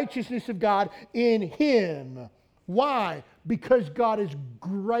the righteousness of God in Him. Why? Because God is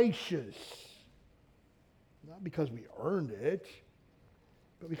gracious. Not because we earned it,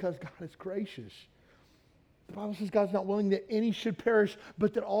 but because God is gracious. The Bible says God's not willing that any should perish,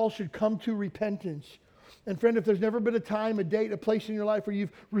 but that all should come to repentance. And friend, if there's never been a time, a date, a place in your life where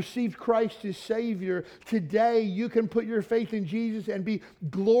you've received Christ as Savior, today you can put your faith in Jesus and be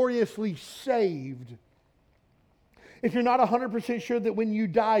gloriously saved. If you're not 100% sure that when you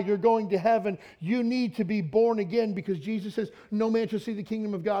die you're going to heaven, you need to be born again, because Jesus says no man shall see the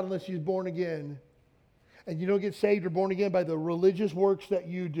kingdom of God unless he's born again. And you don't get saved or born again by the religious works that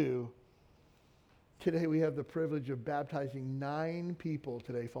you do. Today we have the privilege of baptizing 9 people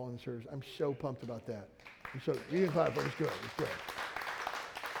today following the service. I'm so pumped about that. So you can clap, but it's good. It's good.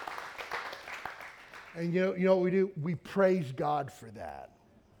 And you know what we do? We praise God for that.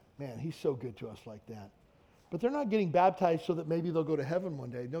 Man, He's so good to us like that. But they're not getting baptized so that maybe they'll go to heaven one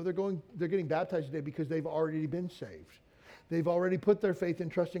day. No, they're getting baptized today because they've already been saved. They've already put their faith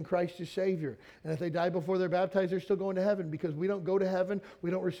and trust in Christ as Savior. And if they die before they're baptized, they're still going to heaven, because we don't go to heaven, we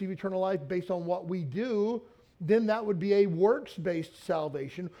don't receive eternal life based on what we do. Then that would be a works-based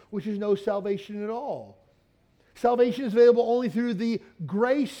salvation, which is no salvation at all. Salvation is available only through the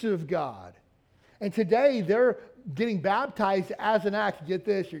grace of God. And today they're getting baptized as an act. Get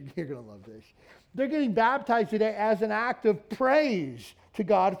this, you're going to love this. They're getting baptized today as an act of praise to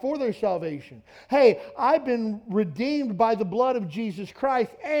God for their salvation. Hey, I've been redeemed by the blood of Jesus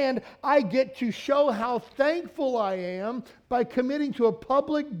Christ, and I get to show how thankful I am by committing to a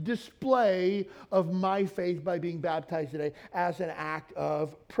public display of my faith by being baptized today as an act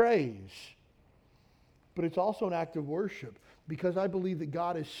of praise. But it's also an act of worship. Because I believe that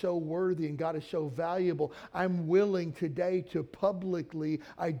God is so worthy and God is so valuable, I'm willing today to publicly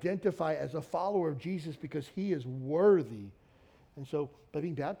identify as a follower of Jesus because He is worthy. And so by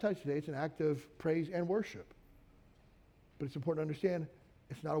being baptized today, it's an act of praise and worship. But it's important to understand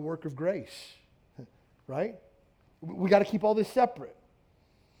it's not a work of grace, right? We got to keep all this separate.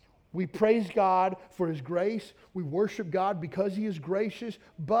 We praise God for His grace. We worship God because He is gracious,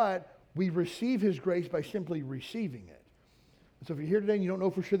 but we receive His grace by simply receiving it. So if you're here today and you don't know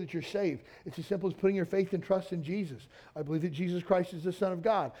for sure that you're saved, it's as simple as putting your faith and trust in Jesus. I believe that Jesus Christ is the Son of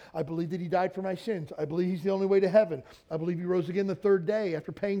God. I believe that He died for my sins. I believe He's the only way to heaven. I believe He rose again the third day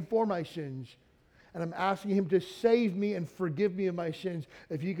after paying for my sins. And I'm asking Him to save me and forgive me of my sins.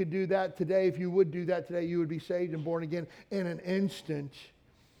 If you could do that today, if you would do that today, you would be saved and born again in an instant,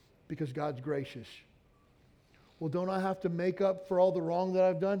 because God's gracious. Well, don't I have to make up for all the wrong that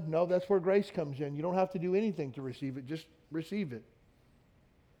I've done? No, that's where grace comes in. You don't have to do anything to receive it. Just receive it.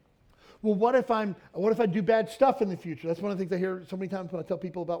 Well, what if I do bad stuff in the future? That's one of the things I hear so many times when I tell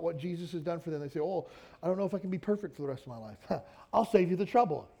people about what Jesus has done for them. They say, oh, I don't know if I can be perfect for the rest of my life. I'll save you the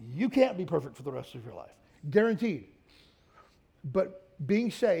trouble. You can't be perfect for the rest of your life. Guaranteed. But being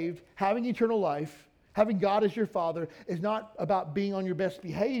saved, having eternal life, having God as your Father is not about being on your best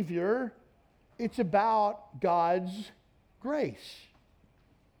behavior. It's about God's grace.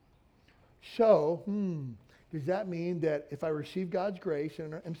 So, does that mean that if I receive God's grace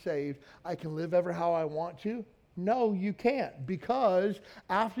and am saved, I can live ever how I want to? No, you can't, because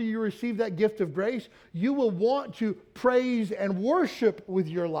after you receive that gift of grace, you will want to praise and worship with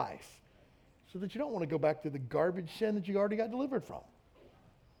your life, so that you don't want to go back to the garbage sin that you already got delivered from.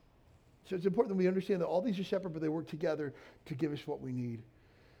 So it's important that we understand that all these are separate, but they work together to give us what we need.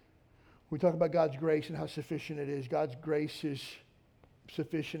 We talk about God's grace and how sufficient it is. God's grace is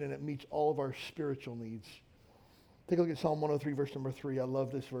sufficient, and it meets all of our spiritual needs. Take a look at Psalm 103, verse number 3. I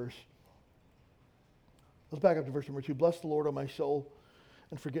love this verse. Let's back up to verse number 2. Bless the Lord, O my soul,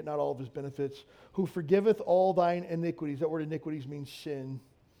 and forget not all of His benefits, who forgiveth all thine iniquities. That word iniquities means sin.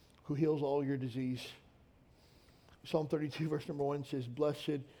 Who heals all your disease. Psalm 32, verse number 1 says,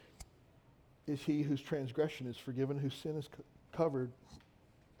 Blessed is he whose transgression is forgiven, whose sin is covered.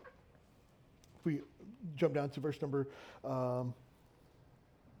 If we jump down to verse number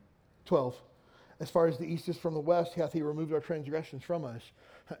 12. As far as the east is from the west, hath He removed our transgressions from us.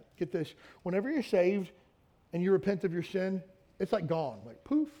 Get this. Whenever you're saved and you repent of your sin, it's like gone. Like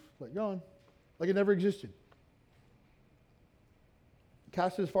poof, like gone. Like it never existed.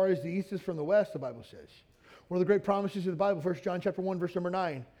 cast as far as the east is from the west, the Bible says. One of the great promises of the Bible, 1 John chapter 1, verse number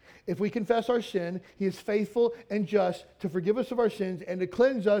 9. If we confess our sin, he is faithful and just to forgive us of our sins and to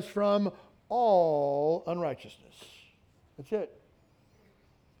cleanse us from all unrighteousness. That's it.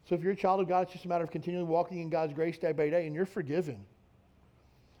 So if you're a child of God, it's just a matter of continually walking in God's grace day by day, and you're forgiven.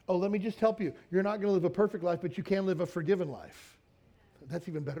 Oh, let me just help you. You're not going to live a perfect life, but you can live a forgiven life. That's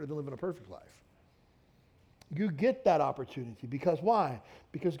even better than living a perfect life. You get that opportunity. Because why?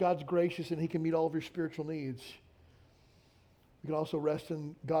 Because God's gracious and he can meet all of your spiritual needs. You can also rest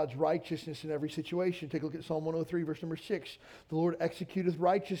in God's righteousness in every situation. Take a look at Psalm 103, verse number 6. The Lord executeth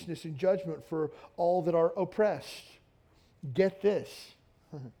righteousness and judgment for all that are oppressed. Get this.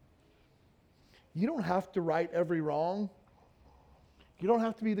 You don't have to right every wrong. You don't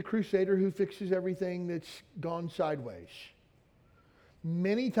have to be the crusader who fixes everything that's gone sideways.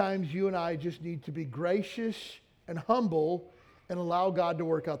 Many times you and I just need to be gracious and humble and allow God to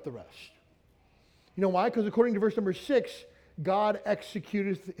work out the rest. You know why? Because according to verse number 6, God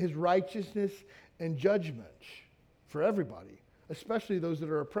executeth his righteousness and judgment for everybody, especially those that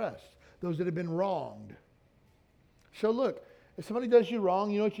are oppressed, those that have been wronged. So look, if somebody does you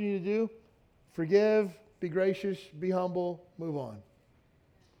wrong, you know what you need to do? Forgive, be gracious, be humble, move on.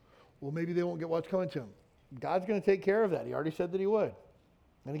 Well, maybe they won't get what's coming to them. God's going to take care of that. He already said that he would.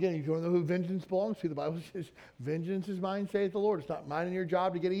 And again, if you want to know who vengeance belongs to, the Bible says, vengeance is mine, saith the Lord. It's not mine and your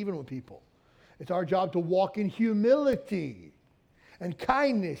job to get even with people. It's our job to walk in humility and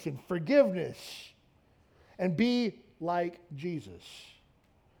kindness and forgiveness and be like Jesus.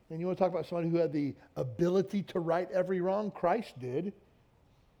 And you want to talk about somebody who had the ability to right every wrong? Christ did.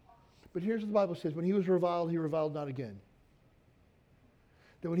 But here's what the Bible says. When he was reviled, he reviled not again.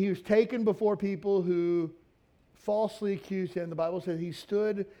 That when he was taken before people who falsely accused him, the Bible says he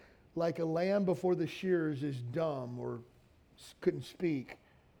stood like a lamb before the shearers, is dumb or couldn't speak.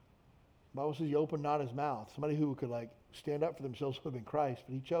 The Bible says he opened not his mouth. Somebody who could stand up for themselves would have been Christ,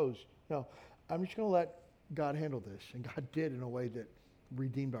 but he chose, no, I'm just going to let God handle this. And God did in a way that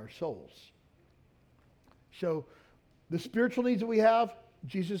redeemed our souls. So the spiritual needs that we have,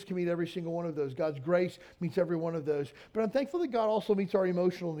 Jesus can meet every single one of those. God's grace meets every one of those. But I'm thankful that God also meets our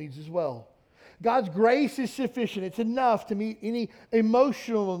emotional needs as well. God's grace is sufficient. It's enough to meet any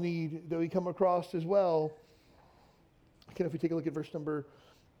emotional need that we come across as well. Again, if we take a look at verse number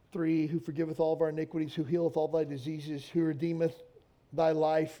 3, who forgiveth all of our iniquities, who healeth all thy diseases, who redeemeth thy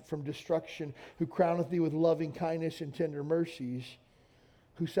life from destruction, who crowneth thee with loving kindness and tender mercies,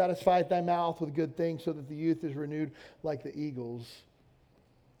 who satisfieth thy mouth with good things so that the youth is renewed like the eagles.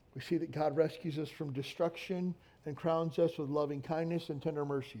 We see that God rescues us from destruction and crowns us with loving kindness and tender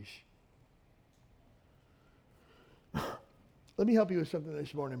mercies. Let me help you with something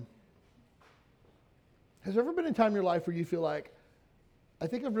this morning. Has there ever been a time in your life where you feel like, I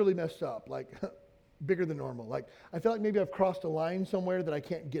think I've really messed up, bigger than normal? I feel like maybe I've crossed a line somewhere that I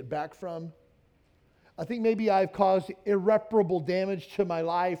can't get back from. I think maybe I've caused irreparable damage to my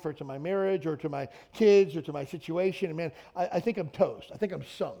life or to my marriage or to my kids or to my situation. And man, I think I'm toast. I think I'm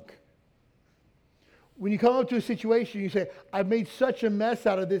sunk. When you come up to a situation, you say, I've made such a mess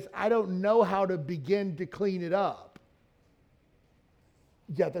out of this, I don't know how to begin to clean it up.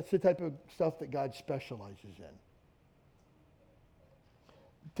 Yeah, that's the type of stuff that God specializes in.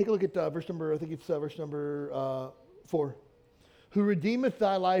 Take a look at verse number 4. Who redeemeth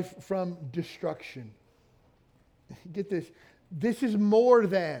thy life from destruction. Get this. This is more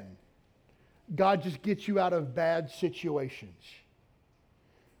than God just gets you out of bad situations.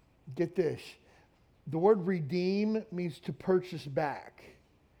 Get this. The word redeem means to purchase back.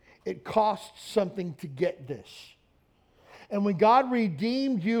 It costs something to get this. And when God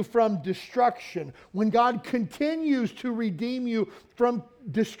redeemed you from destruction, when God continues to redeem you from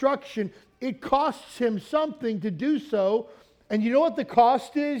destruction, it costs him something to do so. And you know what the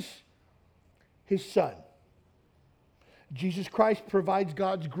cost is? His Son. Jesus Christ provides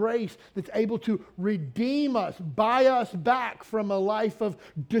God's grace that's able to redeem us, buy us back from a life of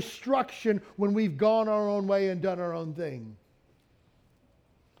destruction when we've gone our own way and done our own thing.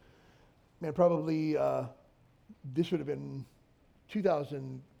 Man, probably this would have been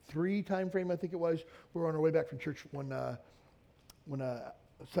 2003 time frame, I think it was. We were on our way back from church one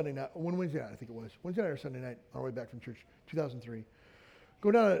Sunday night, one Wednesday night, I think it was. Wednesday night or Sunday night, on our way back from church, 2003. Go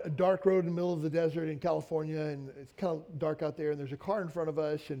down a dark road in the middle of the desert in California, and it's kind of dark out there, and there's a car in front of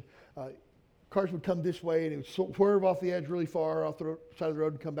us, and cars would come this way, and it would swerve off the edge really far, off the side of the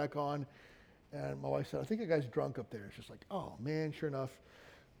road, and come back on. And my wife said, I think that guy's drunk up there. It's just like, oh, man, sure enough.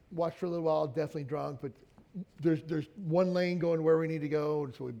 Watched for a little while, definitely drunk, but there's one lane going where we need to go,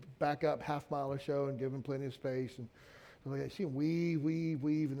 and so we back up half mile or so and give him plenty of space. And So like I see him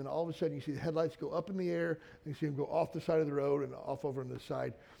weave, and then all of a sudden you see the headlights go up in the air, and you see him go off the side of the road and off over on the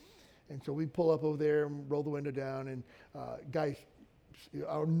side. And so we pull up over there and roll the window down, and guys,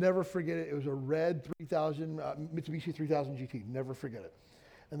 I'll never forget it. It was a red Mitsubishi 3000 GT. Never forget it.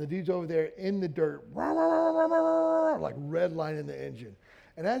 And the dude's over there in the dirt, like redlining the engine.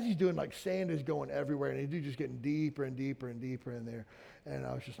 And as he's doing, like sand is going everywhere, and the dude's just getting deeper and deeper and deeper in there. And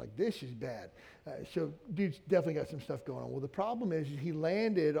I was just like, this is bad. So dude's definitely got some stuff going on. Well, the problem is he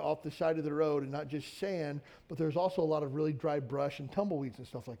landed off the side of the road, and not just sand, but there's also a lot of really dry brush and tumbleweeds and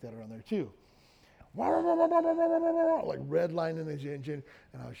stuff like that around there too. Like redlining his engine.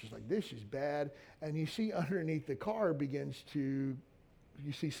 And I was just like, this is bad. And you see underneath the car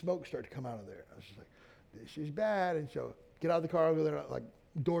you see smoke start to come out of there. I was just like, this is bad. And so get out of the car, I'll go there, like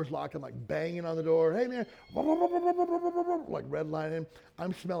door's locked. I'm like banging on the door. Hey man, like redlining.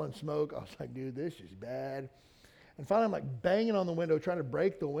 I'm smelling smoke. I was like, dude, this is bad. And finally I'm like banging on the window, trying to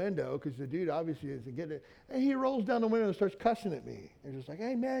break the window because the dude obviously isn't getting it. And he rolls down the window and starts cussing at me. And just like,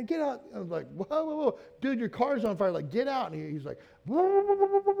 hey man, get out. I was like, whoa. Dude, your car's on fire. Like, get out. And he's like,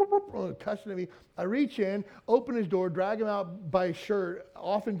 cussing at me. I reach in, open his door, drag him out by his shirt,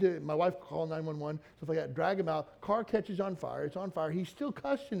 off into, my wife called 911, stuff like that, drag him out. Car catches on fire. It's on fire. He's still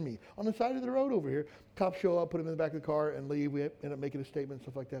cussing me on the side of the road over here. Cops show up, put him in the back of the car, and leave. We end up making a statement,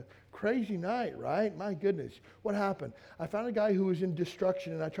 stuff like that. Crazy night, right? My goodness. What happened? I found a guy who was in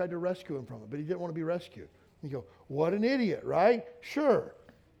destruction, and I tried to rescue him from it, but he didn't want to be rescued. You go, what an idiot, right? Sure.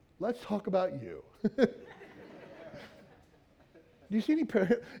 Let's talk about you. Do you see any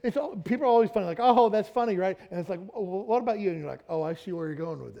parents? People are always funny, like, oh, that's funny, right? And it's like, oh, well, what about you? And you're like, oh, I see where you're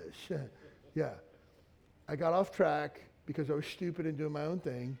going with this. Yeah. I got off track because I was stupid and doing my own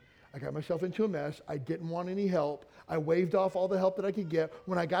thing. I got myself into a mess. I didn't want any help. I waved off all the help that I could get.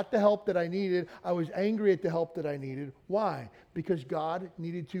 When I got the help that I needed, I was angry at the help that I needed. Why? Because God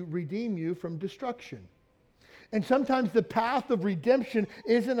needed to redeem you from destruction. And sometimes the path of redemption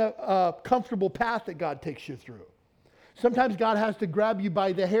isn't a comfortable path that God takes you through. Sometimes God has to grab you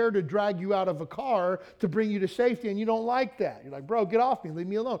by the hair to drag you out of a car to bring you to safety, and you don't like that. You're like, bro, get off me, leave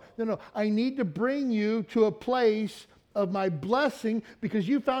me alone. No, I need to bring you to a place of my blessing because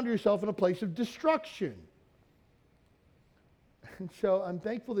you found yourself in a place of destruction. And so I'm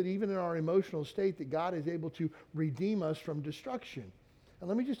thankful that even in our emotional state that God is able to redeem us from destruction. And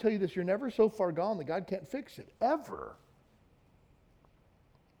let me just tell you this, you're never so far gone that God can't fix it, ever.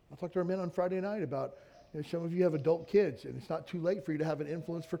 I talked to our men on Friday night about, some of you have adult kids, and it's not too late for you to have an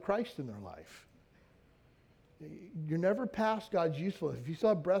influence for Christ in their life. You're never past God's usefulness. If you still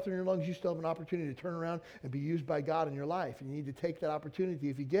have breath in your lungs, you still have an opportunity to turn around and be used by God in your life. And you need to take that opportunity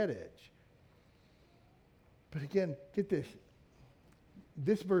if you get it. But again, get this.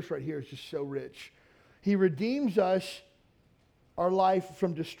 This verse right here is just so rich. He redeems us, our life,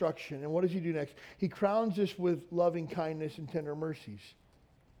 from destruction. And what does he do next? He crowns us with loving kindness and tender mercies.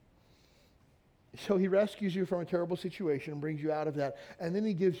 So he rescues you from a terrible situation and brings you out of that. And then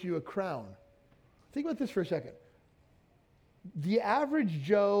he gives you a crown. Think about this for a second. The average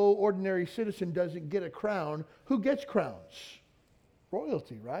Joe, ordinary citizen, doesn't get a crown. Who gets crowns?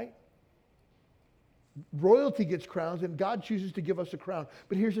 Royalty, right? Royalty gets crowns, and God chooses to give us a crown.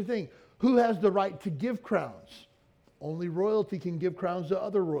 But here's the thing. Who has the right to give crowns? Only royalty can give crowns to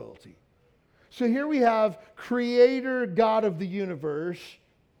other royalty. So here we have Creator, God of the universe,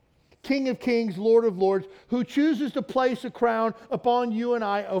 King of kings, Lord of lords, who chooses to place a crown upon you and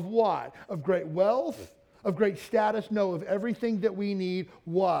I of what? Of great wealth, of great status, no, of everything that we need.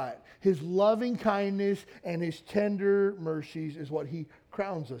 What? His loving kindness and his tender mercies is what he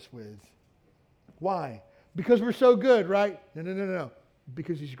crowns us with. Why? Because we're so good, right? No.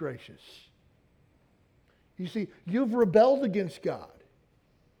 Because he's gracious. You see, you've rebelled against God.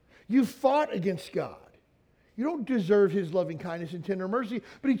 You've fought against God. You don't deserve his loving kindness and tender mercy,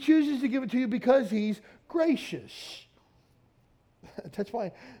 but he chooses to give it to you because he's gracious. That's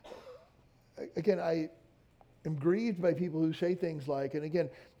why, again, I am grieved by people who say things like, and again,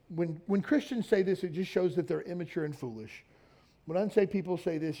 when Christians say this, it just shows that they're immature and foolish. When unsaved people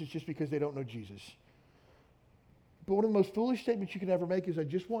say this, it's just because they don't know Jesus. But one of the most foolish statements you can ever make is, I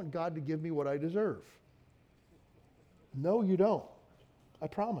just want God to give me what I deserve. No, you don't. I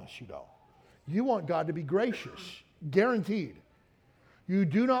promise you don't. You want God to be gracious, guaranteed. You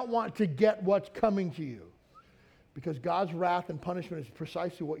do not want to get what's coming to you, because God's wrath and punishment is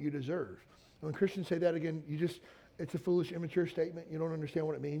precisely what you deserve. And when Christians say that, again, it's a foolish, immature statement. You don't understand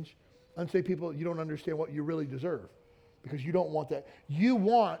what it means. Unsaved people, you don't understand what you really deserve, because you don't want that. You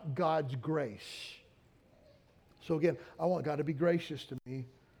want God's grace. So again, I want God to be gracious to me.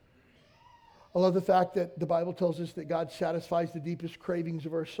 I love the fact that the Bible tells us that God satisfies the deepest cravings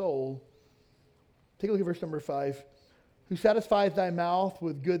of our soul. Take a look at verse number 5. Who satisfies thy mouth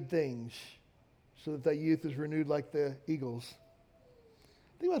with good things, so that thy youth is renewed like the eagles.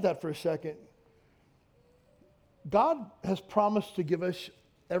 Think about that for a second. God has promised to give us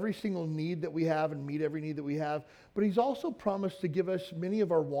every single need that we have and meet every need that we have, but he's also promised to give us many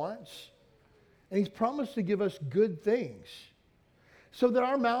of our wants, and he's promised to give us good things, so that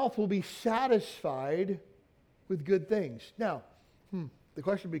our mouth will be satisfied with good things. Now, the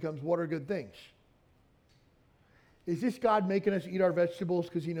question becomes, what are good things? Is this God making us eat our vegetables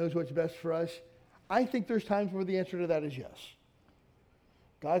because he knows what's best for us? I think there's times where the answer to that is yes.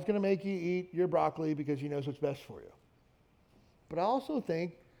 God's going to make you eat your broccoli because he knows what's best for you. But I also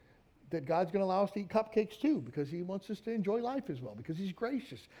think that God's going to allow us to eat cupcakes too, because he wants us to enjoy life as well, because he's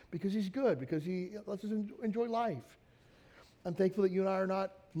gracious, because he's good, because he lets us enjoy life. I'm thankful that you and I are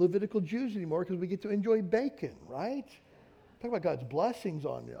not Levitical Jews anymore, because we get to enjoy bacon, right? Talk about God's blessings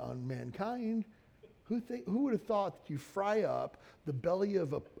on mankind. Who would have thought that you fry up the belly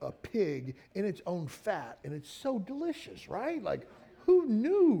of a pig in its own fat, and it's so delicious, right? Like, who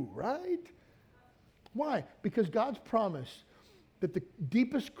knew, right? Why? Because God's promised that the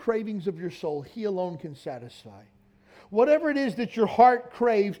deepest cravings of your soul, he alone can satisfy. Whatever it is that your heart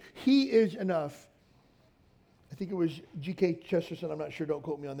craves, he is enough. I think it was G.K. Chesterton, I'm not sure, don't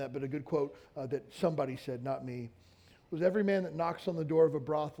quote me on that, but a good quote that somebody said, not me, was every man that knocks on the door of a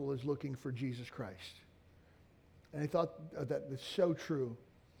brothel is looking for Jesus Christ. And I thought that is so true.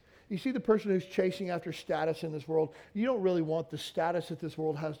 You see the person who's chasing after status in this world, you don't really want the status that this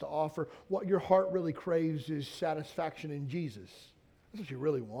world has to offer. What your heart really craves is satisfaction in Jesus. That's what you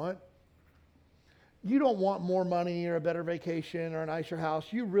really want. You don't want more money or a better vacation or a nicer house.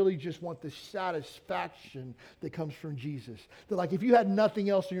 You really just want the satisfaction that comes from Jesus. That like if you had nothing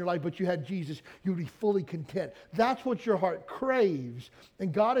else in your life but you had Jesus, you would be fully content. That's what your heart craves.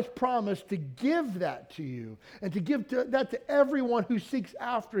 And God has promised to give that to you and to give that to everyone who seeks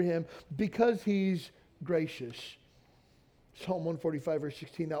after him because he's gracious. Psalm 145 verse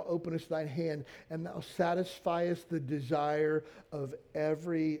 16, thou openest thine hand and thou satisfiest the desire of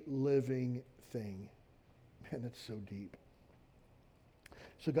every living thing. Man, that's so deep.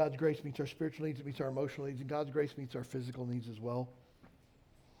 So God's grace meets our spiritual needs, it meets our emotional needs, and God's grace meets our physical needs as well.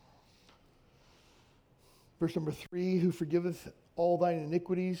 Verse number 3, who forgiveth all thine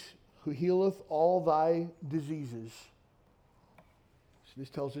iniquities, who healeth all thy diseases. So this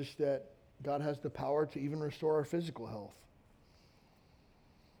tells us that God has the power to even restore our physical health.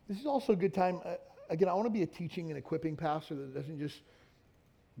 This is also a good time. Again, I want to be a teaching and equipping pastor that doesn't just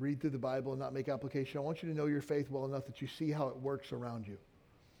read through the Bible and not make application. I want you to know your faith well enough that you see how it works around you.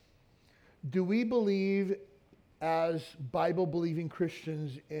 Do we believe as Bible-believing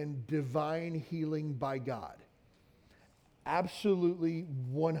Christians in divine healing by God? Absolutely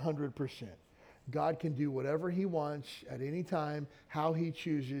 100%. God can do whatever he wants at any time, how he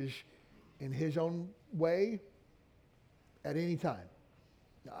chooses, in his own way, at any time.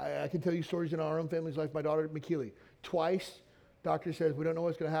 I can tell you stories in our own family's life. My daughter, McKeely, twice, doctor says, we don't know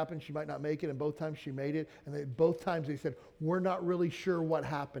what's going to happen. She might not make it. And both times she made it. And both times they said, we're not really sure what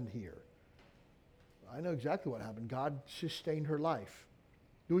happened here. I know exactly what happened. God sustained her life.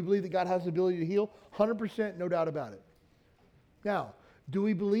 Do we believe that God has the ability to heal? 100%, no doubt about it. Now, do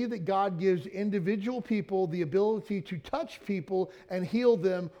we believe that God gives individual people the ability to touch people and heal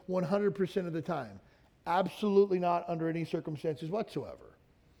them 100% of the time? Absolutely not under any circumstances whatsoever.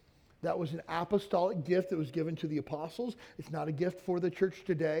 That was an apostolic gift that was given to the apostles. It's not a gift for the church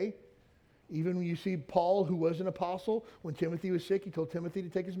today. Even when you see Paul, who was an apostle, when Timothy was sick, he told Timothy to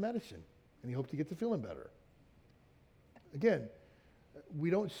take his medicine, and he hoped to get to feeling better. Again,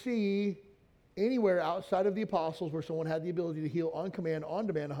 we don't see anywhere outside of the apostles where someone had the ability to heal on command, on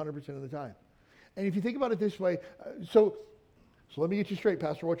demand, 100% of the time. And if you think about it this way, so let me get you straight,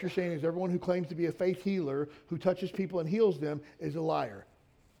 Pastor. What you're saying is everyone who claims to be a faith healer, who touches people and heals them, is a liar.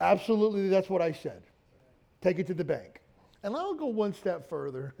 Absolutely, that's what I said. Take it to the bank. And I'll go one step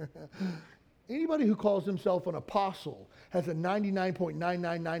further. Anybody who calls himself an apostle has a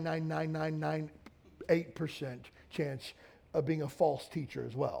 99.9999998% chance of being a false teacher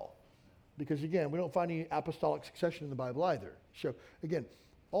as well. Because again, we don't find any apostolic succession in the Bible either. So again,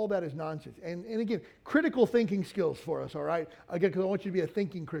 all that is nonsense. And again, critical thinking skills for us, all right? Again, because I want you to be a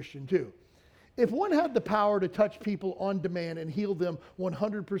thinking Christian too. If one had the power to touch people on demand and heal them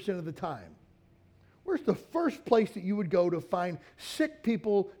 100% of the time, where's the first place that you would go to find sick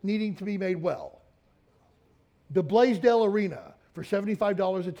people needing to be made well? The Blaisdell Arena for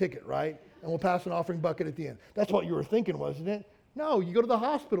 $75 a ticket, right? And we'll pass an offering bucket at the end. That's what you were thinking, wasn't it? No, you go to the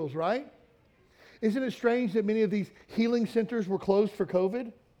hospitals, right? Isn't it strange that many of these healing centers were closed for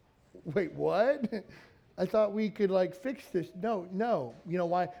COVID? Wait, what? I thought we could fix this. No. You know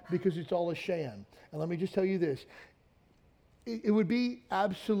why? Because it's all a sham. And let me just tell you this. It would be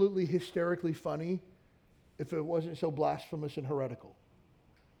absolutely hysterically funny if it wasn't so blasphemous and heretical.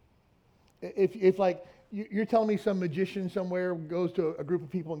 If you're telling me some magician somewhere goes to a group of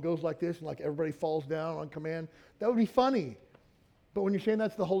people and goes like this and everybody falls down on command, that would be funny. But when you're saying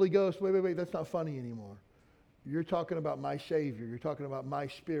that's the Holy Ghost, wait, that's not funny anymore. You're talking about my Savior. You're talking about my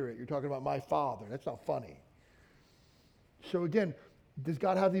Spirit. You're talking about my Father. That's not funny. So again, does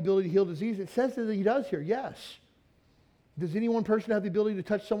God have the ability to heal disease? It says that he does here, yes. Does any one person have the ability to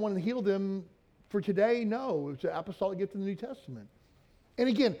touch someone and heal them for today? No. It's an apostolic gift in the New Testament. And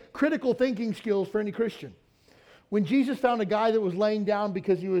again, critical thinking skills for any Christian. When Jesus found a guy that was laying down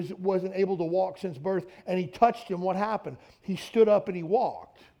because he wasn't able to walk since birth, and he touched him, what happened? He stood up and he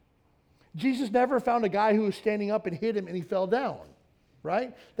walked. Jesus never found a guy who was standing up and hit him and he fell down,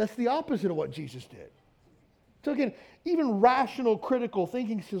 right? That's the opposite of what Jesus did. So again, even rational, critical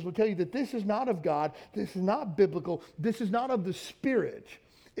thinking skills will tell you that this is not of God, this is not biblical, this is not of the Spirit.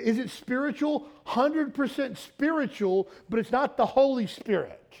 Is it spiritual? 100% spiritual, but it's not the Holy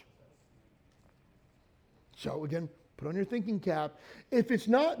Spirit. So again, put on your thinking cap. If it's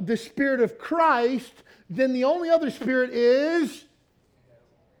not the Spirit of Christ, then the only other spirit is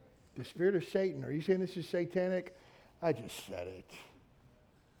the spirit of Satan. Are you saying this is satanic? I just said it.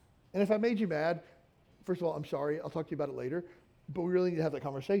 And if I made you mad, first of all, I'm sorry. I'll talk to you about it later. But we really need to have that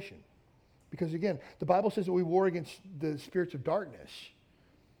conversation. Because again, the Bible says that we war against the spirits of darkness.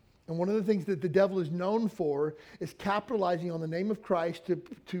 And one of the things that the devil is known for is capitalizing on the name of Christ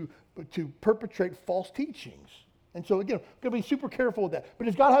to perpetrate false teachings. And so again, we're going to be super careful with that. But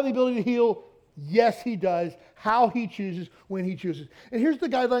does God have the ability to heal? Yes, he does. How he chooses, when he chooses. And here's the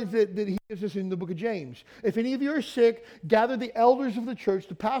guidelines that he gives us in the book of James. If any of you are sick, gather the elders of the church,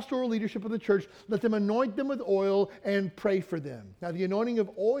 the pastoral leadership of the church, let them anoint them with oil and pray for them. Now, the anointing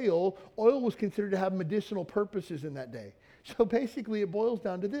of oil was considered to have medicinal purposes in that day. So basically, it boils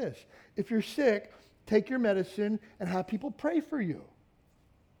down to this. If you're sick, take your medicine and have people pray for you.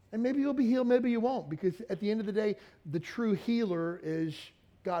 And maybe you'll be healed, maybe you won't, because at the end of the day, the true healer is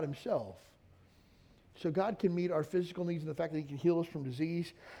God himself. So God can meet our physical needs and the fact that he can heal us from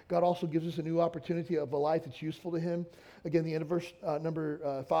disease. God also gives us a new opportunity of a life that's useful to him. Again, the end of verse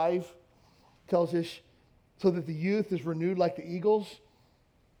number 5 tells us, so that the youth is renewed like the eagles.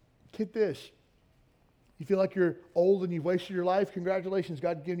 Get this. You feel like you're old and you've wasted your life? Congratulations,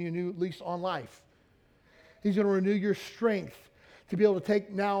 God's giving you a new lease on life. He's going to renew your strength to be able to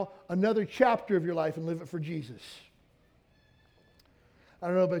take now another chapter of your life and live it for Jesus. I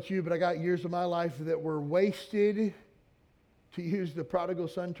don't know about you, but I got years of my life that were wasted, to use the prodigal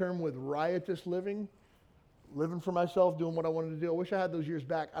son term, with riotous living for myself, doing what I wanted to do. I wish I had those years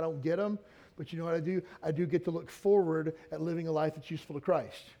back. I don't get them, but you know what I do? I do get to look forward at living a life that's useful to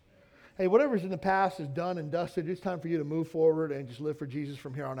Christ. Hey, whatever's in the past is done and dusted. It's time for you to move forward and just live for Jesus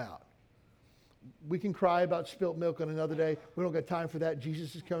from here on out. We can cry about spilt milk on another day. We don't got time for that.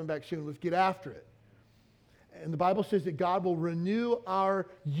 Jesus is coming back soon. Let's get after it. And the Bible says that God will renew our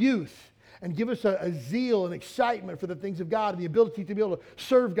youth and give us a zeal and excitement for the things of God and the ability to be able to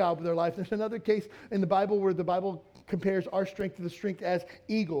serve God with our life. There's another case in the Bible where the Bible compares our strength to the strength as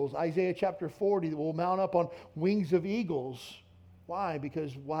eagles. Isaiah chapter 40, that we'll mount up on wings of eagles. Why?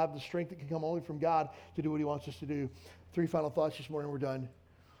 Because we'll have the strength that can come only from God to do what he wants us to do. 3 final thoughts this morning, we're done.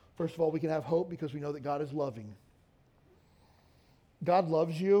 First of all, we can have hope because we know that God is loving. God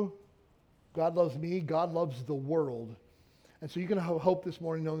loves you. God loves me. God loves the world. And so you can have hope this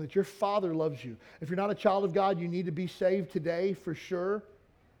morning knowing that your Father loves you. If you're not a child of God, you need to be saved today for sure.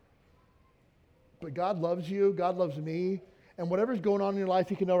 But God loves you. God loves me. And whatever's going on in your life,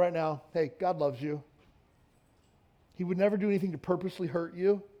 you can know right now, hey, God loves you. He would never do anything to purposely hurt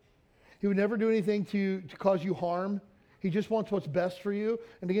you. He would never do anything to cause you harm. He just wants what's best for you.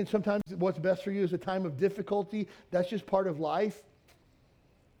 And again, sometimes what's best for you is a time of difficulty. That's just part of life.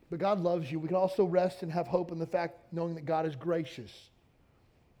 But God loves you. We can also rest and have hope in the fact, knowing that God is gracious.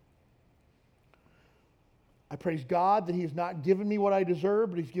 I praise God that he has not given me what I deserve,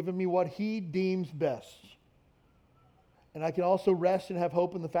 but he's given me what he deems best. And I can also rest and have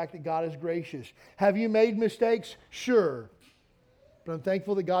hope in the fact that God is gracious. Have you made mistakes? Sure. But I'm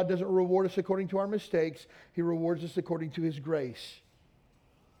thankful that God doesn't reward us according to our mistakes. He rewards us according to his grace.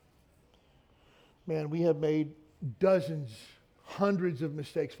 Man, we have made dozens, hundreds of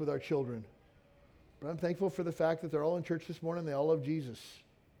mistakes with our children. But I'm thankful for the fact that they're all in church this morning. They all love Jesus.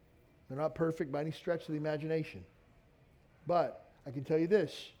 They're not perfect by any stretch of the imagination. But I can tell you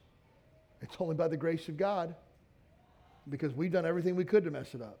this. It's only by the grace of God, because we've done everything we could to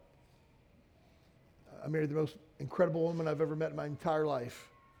mess it up. I married the most incredible woman I've ever met in my entire life.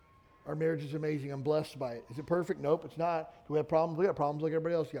 Our marriage is amazing. I'm blessed by it. Is it perfect? Nope, it's not. Do we have problems? We got problems like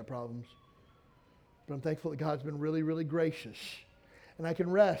everybody else got problems. But I'm thankful that God's been really, really gracious. And I can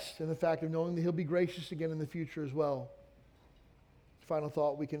rest in the fact of knowing that He'll be gracious again in the future as well. Final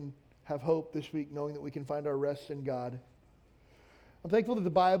thought, we can have hope this week knowing that we can find our rest in God. I'm thankful that the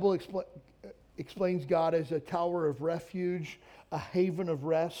Bible explains God as a tower of refuge, a haven of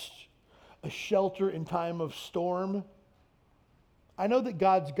rest, a shelter in time of storm. I know that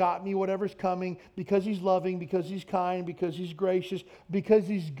God's got me, whatever's coming, because He's loving, because He's kind, because He's gracious, because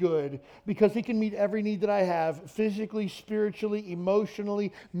He's good, because He can meet every need that I have, physically, spiritually,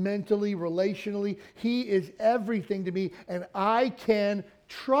 emotionally, mentally, relationally. He is everything to me, and I can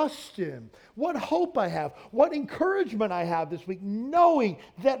trust Him. What hope I have, what encouragement I have this week, knowing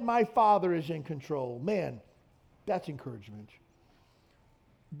that my Father is in control. Man, that's encouragement.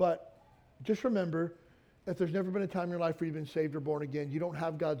 But just remember, if there's never been a time in your life where you've been saved or born again, you don't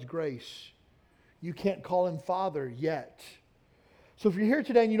have God's grace. You can't call Him Father yet. So if you're here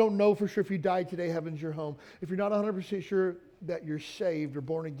today and you don't know for sure if you died today, heaven's your home. If you're not 100% sure that you're saved or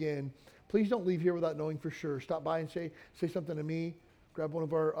born again, please don't leave here without knowing for sure. Stop by and say something to me. Grab one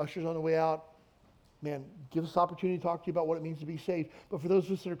of our ushers on the way out. Man, give us the opportunity to talk to you about what it means to be saved. But for those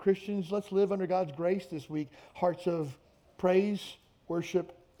of us that are Christians, let's live under God's grace this week. Hearts of praise,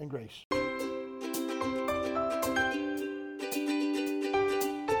 worship, and grace.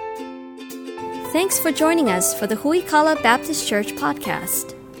 Thanks for joining us for the Huikala Baptist Church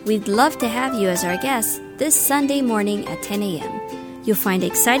podcast. We'd love to have you as our guest this Sunday morning at 10 a.m. You'll find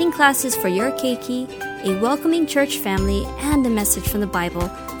exciting classes for your keiki, a welcoming church family, and a message from the Bible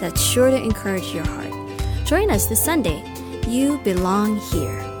that's sure to encourage your heart. Join us this Sunday. You belong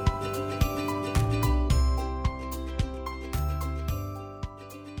here.